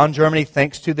wildfire around Germany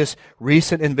thanks to this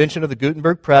recent invention of the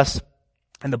Gutenberg press.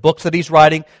 And the books that he's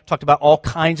writing talked about all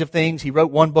kinds of things. He wrote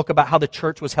one book about how the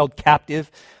church was held captive,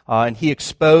 and he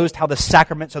exposed how the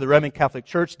sacraments of the Roman Catholic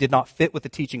Church did not fit with the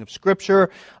teaching of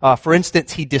Scripture. For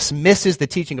instance, he dismisses the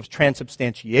teaching of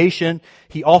transubstantiation.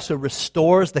 He also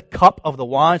restores the cup of the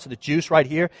wine, so the juice right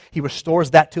here, he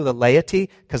restores that to the laity,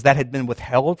 because that had been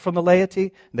withheld from the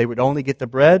laity. They would only get the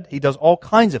bread. He does all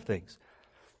kinds of things.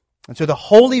 And so the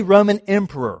Holy Roman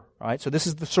Emperor, right, so this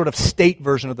is the sort of state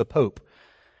version of the Pope,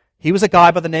 he was a guy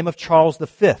by the name of Charles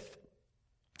V.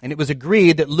 And it was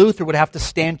agreed that Luther would have to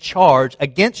stand charge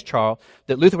against Charles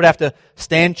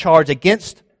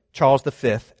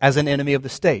V as an enemy of the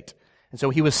state. And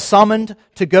so he was summoned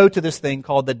to go to this thing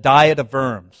called the Diet of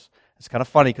Worms. It's kind of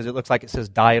funny because it looks like it says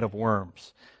Diet of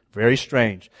Worms. Very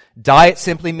strange. Diet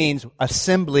simply means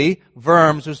assembly.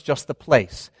 Worms was just the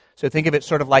place. So think of it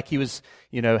sort of like he was,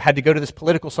 had to go to this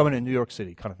political summit in New York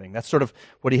City kind of thing. That's sort of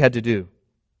what he had to do.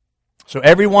 So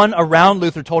everyone around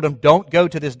Luther told him, don't go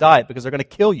to this diet because they're going to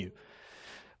kill you.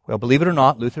 Well, believe it or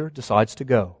not, Luther decides to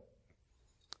go.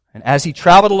 And as he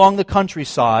traveled along the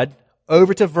countryside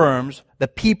over to Worms, the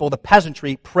people, the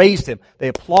peasantry, praised him. They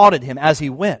applauded him as he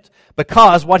went.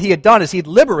 Because what he had done is he'd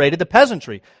liberated the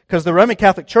peasantry. Because the Roman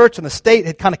Catholic Church and the state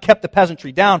had kind of kept the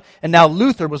peasantry down. And now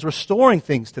Luther was restoring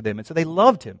things to them. And so they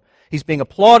loved him. He's being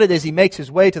applauded as he makes his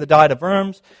way to the Diet of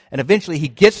Worms. And eventually he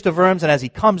gets to Worms, and as he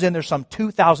comes in, there's some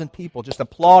 2,000 people just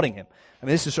applauding him. I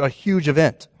mean, this is a huge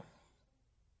event.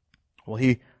 Well,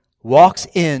 he walks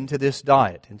into this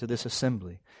diet, into this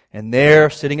assembly. And there,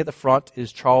 sitting at the front,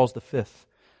 is Charles V.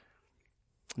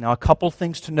 Now, a couple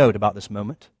things to note about this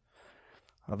moment.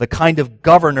 The kind of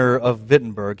governor of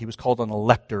Wittenberg, he was called an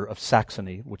elector of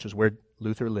Saxony, which is where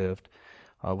Luther lived,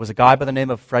 was a guy by the name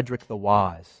of Frederick the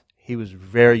Wise. He was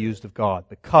very used of God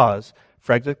because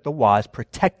Frederick the Wise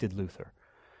protected Luther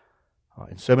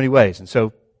in so many ways. And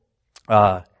so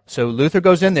Luther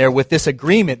goes in there with this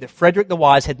agreement that Frederick the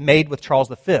Wise had made with Charles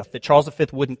V, that Charles V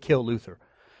wouldn't kill Luther.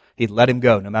 He'd let him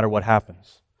go no matter what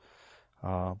happens.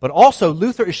 But also,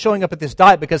 Luther is showing up at this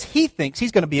diet because he thinks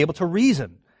he's going to be able to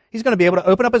reason. He's going to be able to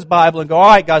open up his Bible and go, all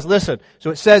right, guys, listen.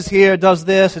 So it says here, it does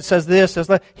this, it says this, says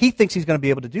that. He thinks he's going to be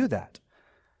able to do that.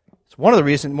 It's one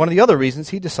of the other reasons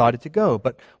he decided to go.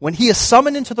 But when he is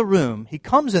summoned into the room, he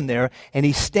comes in there and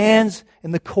he stands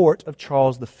in the court of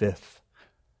Charles V.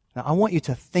 Now, I want you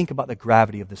to think about the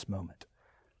gravity of this moment.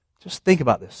 Just think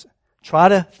about this. Try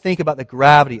to think about the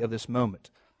gravity of this moment.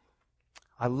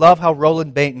 I love how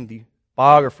Roland Bainton, the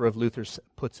biographer of Luther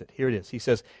puts it. Here it is. He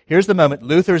says, here's the moment.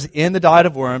 Luther's in the Diet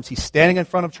of Worms. He's standing in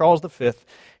front of Charles V,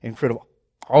 in front of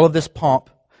all of this pomp,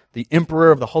 the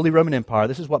emperor of the Holy Roman Empire.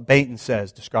 This is what Bainton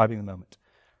says, describing the moment.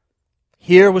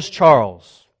 Here was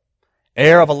Charles,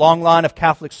 heir of a long line of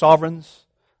Catholic sovereigns,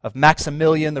 of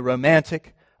Maximilian the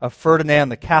Romantic, of Ferdinand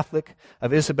the Catholic,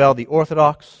 of Isabel the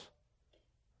Orthodox,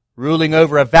 ruling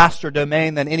over a vaster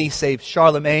domain than any save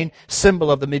Charlemagne,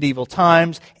 symbol of the medieval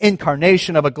times,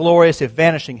 incarnation of a glorious if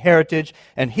vanishing heritage,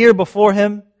 and here before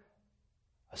him,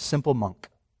 a simple monk,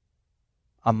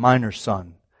 a miner's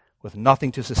son, with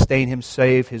nothing to sustain him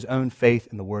save his own faith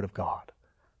in the Word of God.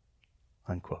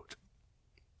 Unquote.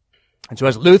 And so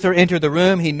as Luther entered the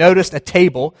room, he noticed a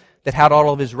table that had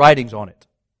all of his writings on it.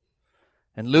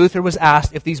 And Luther was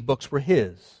asked if these books were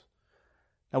his.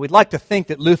 Now, we'd like to think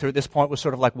that Luther at this point was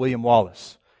sort of like William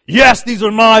Wallace. Yes, these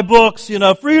are my books,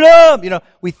 freedom!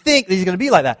 We think that he's going to be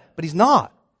like that, but he's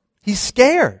not. He's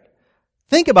scared.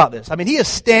 Think about this. I mean, he is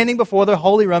standing before the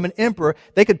Holy Roman Emperor.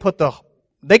 They could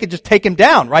just take him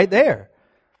down right there.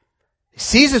 He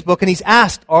sees his book and he's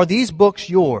asked, are these books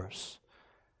yours?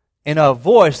 In a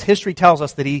voice, history tells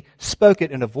us that he spoke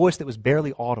it in a voice that was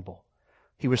barely audible.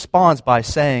 He responds by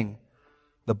saying,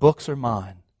 the books are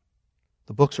mine.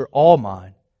 The books are all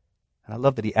mine. And I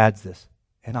love that he adds this,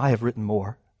 and I have written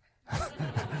more.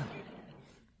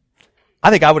 I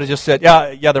think I would have just said,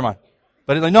 yeah, they're mine.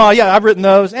 But he's like, no, yeah, I've written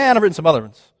those, and I've written some other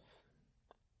ones.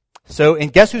 So,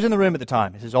 and guess who's in the room at the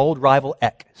time? It's his old rival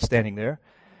Eck standing there.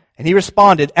 And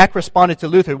Eck responded to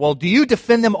Luther, well, do you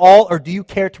defend them all, or do you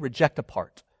care to reject a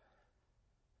part?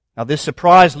 Now, this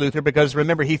surprised Luther because,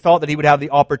 remember, he thought that he would have the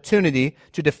opportunity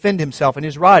to defend himself in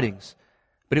his writings.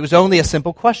 But it was only a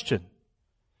simple question.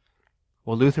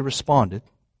 Well, Luther responded,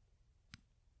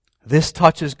 this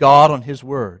touches God on His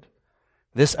Word.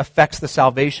 This affects the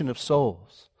salvation of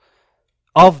souls.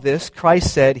 Of this,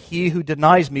 Christ said, he who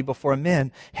denies me before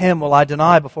men, him will I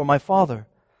deny before my Father.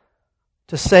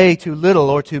 To say too little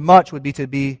or too much would be to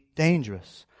be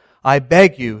dangerous. I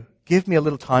beg you, give me a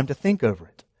little time to think over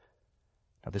it.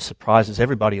 Now, this surprises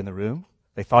everybody in the room.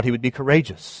 They thought he would be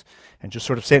courageous and just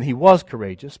sort of saying he was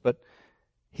courageous, but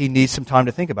he needs some time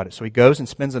to think about it. So he goes and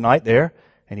spends the night there,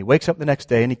 and he wakes up the next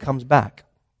day and he comes back.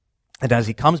 And as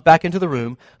he comes back into the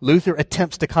room, Luther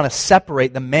attempts to kind of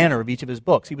separate the manner of each of his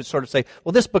books. He would sort of say,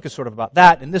 well, this book is sort of about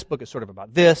that, and this book is sort of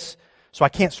about this, so I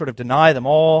can't sort of deny them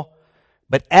all.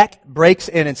 But Eck breaks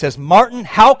in and says, Martin,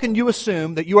 how can you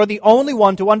assume that you are the only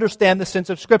one to understand the sense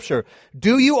of Scripture?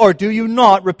 Do you or do you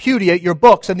not repudiate your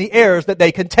books and the errors that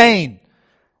they contain?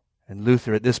 And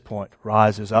Luther at this point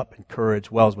rises up and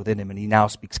courage wells within him, and he now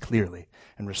speaks clearly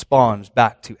and responds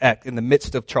back to Eck in the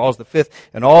midst of Charles V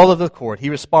and all of the court. He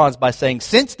responds by saying,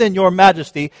 since then your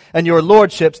majesty and your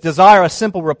lordships desire a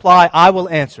simple reply, I will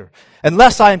answer.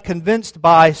 Unless I am convinced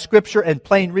by Scripture and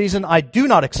plain reason, I do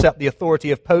not accept the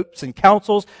authority of popes and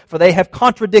councils, for they have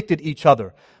contradicted each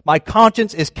other. My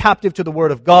conscience is captive to the Word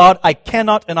of God. I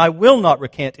cannot and I will not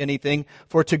recant anything,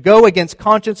 for to go against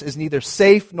conscience is neither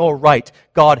safe nor right.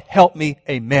 God help me,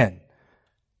 amen.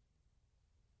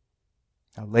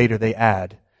 Now later they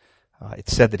add,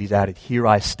 it's said that he's added, here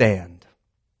I stand.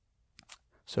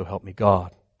 So help me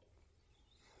God.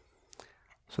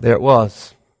 So there it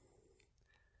was.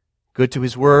 Good to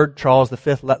his word, Charles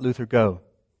V let Luther go.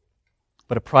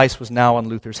 But a price was now on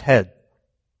Luther's head.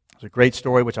 It's a great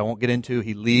story, which I won't get into.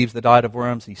 He leaves the Diet of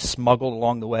Worms. He's smuggled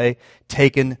along the way,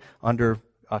 taken under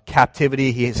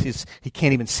captivity. He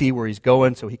can't even see where he's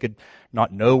going, so he could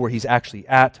not know where he's actually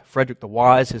at. Frederick the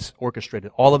Wise has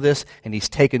orchestrated all of this, and he's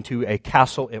taken to a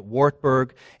castle at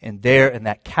Wartburg, and there in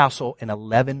that castle in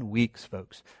 11 weeks,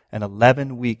 folks, in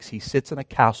 11 weeks, he sits in a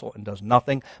castle and does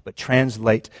nothing but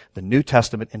translate the New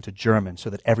Testament into German so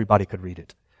that everybody could read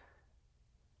it.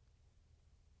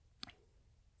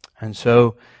 And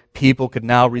so people could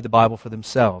now read the Bible for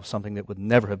themselves, something that would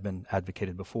never have been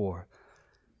advocated before.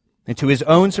 And to his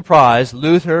own surprise,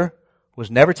 Luther was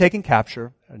never taken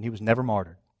capture and he was never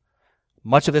martyred.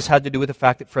 Much of this had to do with the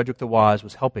fact that Frederick the Wise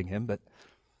was helping him, but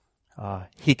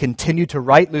he continued to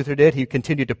write, Luther did. He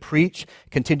continued to preach,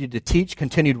 continued to teach,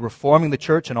 continued reforming the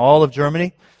church in all of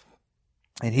Germany.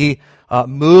 And he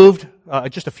moved,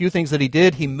 just a few things that he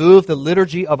did. He moved the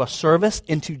liturgy of a service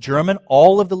into German,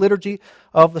 all of the liturgy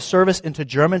of the service into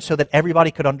German so that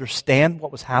everybody could understand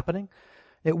what was happening.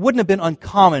 It wouldn't have been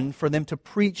uncommon for them to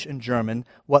preach in German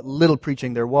what little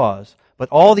preaching there was, but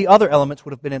all the other elements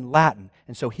would have been in Latin.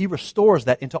 And so he restores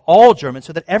that into all German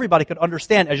so that everybody could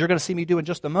understand, as you're going to see me do in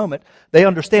just a moment, they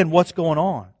understand what's going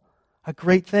on. A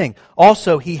great thing.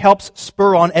 Also, he helps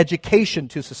spur on education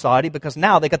to society because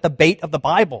now they got the bait of the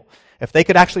Bible. If they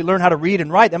could actually learn how to read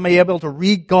and write, they may be able to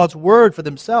read God's Word for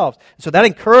themselves. So that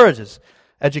encourages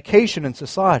education in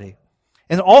society.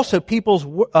 And also, people's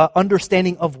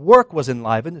understanding of work was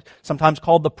enlivened, sometimes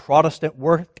called the Protestant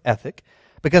work ethic,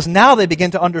 because now they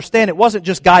begin to understand it wasn't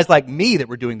just guys like me that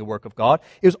were doing the work of God.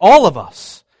 It was all of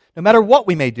us. No matter what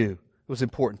we may do, it was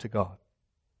important to God.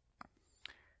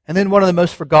 And then one of the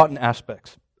most forgotten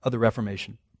aspects of the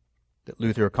Reformation that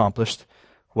Luther accomplished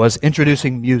was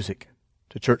introducing music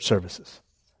to church services.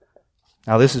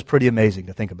 Now, this is pretty amazing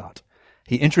to think about.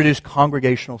 He introduced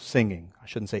congregational singing. I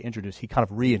shouldn't say introduce, he kind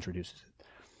of reintroduces it.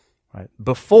 Right?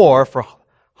 Before, for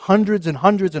hundreds and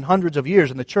hundreds and hundreds of years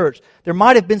in the church, there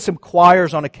might have been some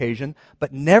choirs on occasion,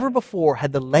 but never before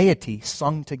had the laity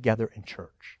sung together in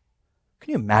church.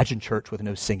 Can you imagine church with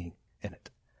no singing in it?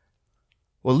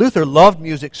 Well, Luther loved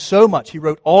music so much, he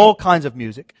wrote all kinds of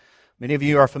music. Many of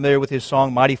you are familiar with his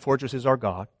song, Mighty Fortress is Our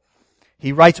God.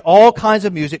 He writes all kinds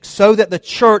of music so that the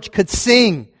church could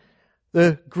sing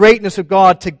the greatness of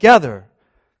God together.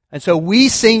 And so we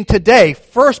sing today,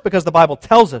 first because the Bible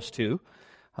tells us to,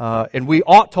 and we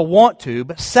ought to want to,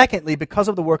 but secondly because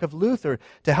of the work of Luther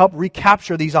to help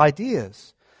recapture these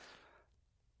ideas.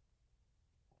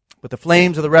 But the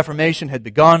flames of the Reformation had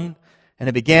begun, and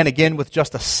it began again with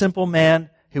just a simple man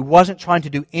who wasn't trying to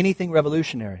do anything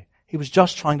revolutionary. He was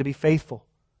just trying to be faithful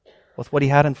with what he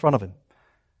had in front of him.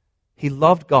 He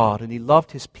loved God and he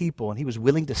loved his people and he was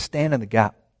willing to stand in the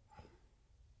gap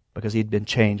because he had been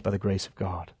changed by the grace of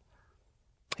God.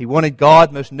 He wanted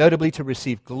God most notably to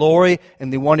receive glory,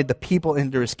 and he wanted the people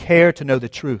under his care to know the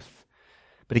truth.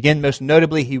 But again, most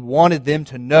notably, he wanted them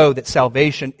to know that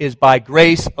salvation is by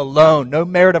grace alone, no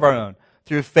merit of our own,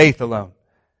 through faith alone.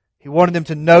 He wanted them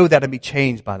to know that and be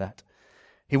changed by that.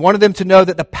 He wanted them to know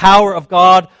that the power of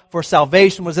God for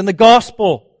salvation was in the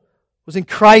gospel, was in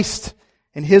Christ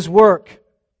and His work.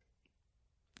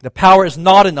 The power is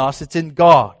not in us, it's in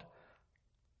God.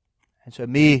 And so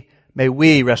may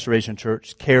we, Restoration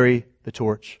Church, carry the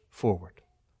torch forward.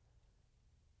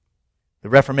 The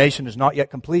Reformation is not yet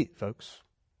complete, folks.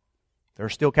 There are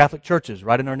still Catholic churches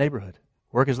right in our neighborhood.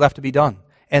 Work is left to be done.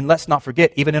 And let's not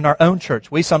forget, even in our own church,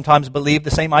 we sometimes believe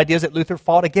the same ideas that Luther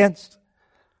fought against.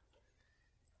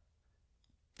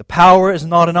 The power is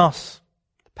not in us.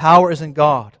 The power is in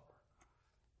God.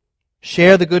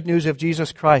 Share the good news of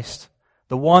Jesus Christ,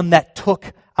 the one that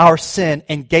took our sin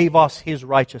and gave us His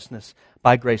righteousness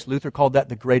by grace. Luther called that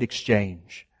the great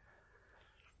exchange.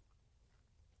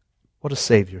 What a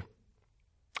Savior.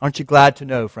 Aren't you glad to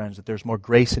know, friends, that there's more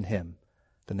grace in Him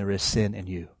than there is sin in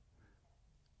you?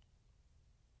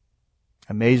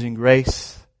 Amazing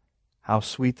grace, how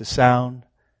sweet the sound.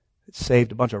 It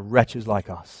saved a bunch of wretches like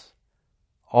us.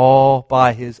 All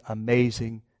by His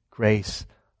amazing grace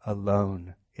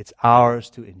alone. It's ours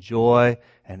to enjoy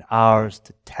and ours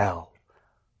to tell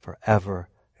forever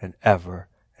and ever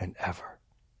and ever.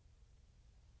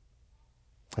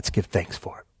 Let's give thanks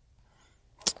for it.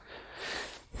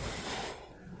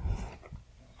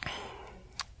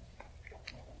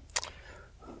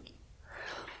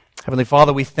 Heavenly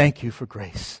Father, we thank You for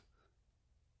grace.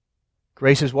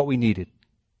 Grace is what we needed.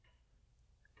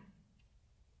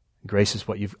 Grace is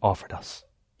what You've offered us.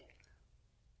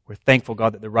 We're thankful,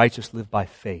 God, that the righteous live by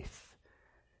faith.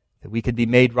 That we could be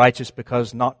made righteous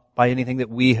because not by anything that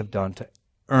we have done to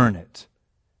earn it,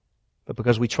 but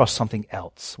because we trust something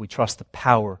else. We trust the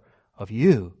power of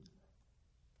You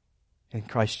in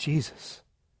Christ Jesus.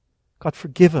 God,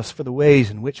 forgive us for the ways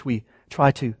in which we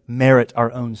try to merit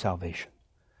our own salvation.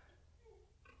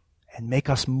 And make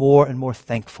us more and more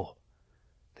thankful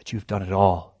that You've done it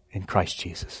all in Christ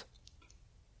Jesus.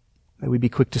 May we be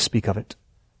quick to speak of it,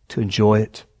 to enjoy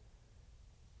it.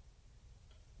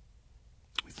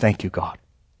 We thank You, God.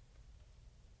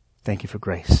 Thank You for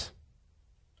grace.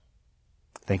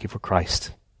 Thank You for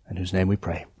Christ, in whose name we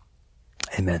pray.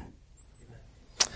 Amen.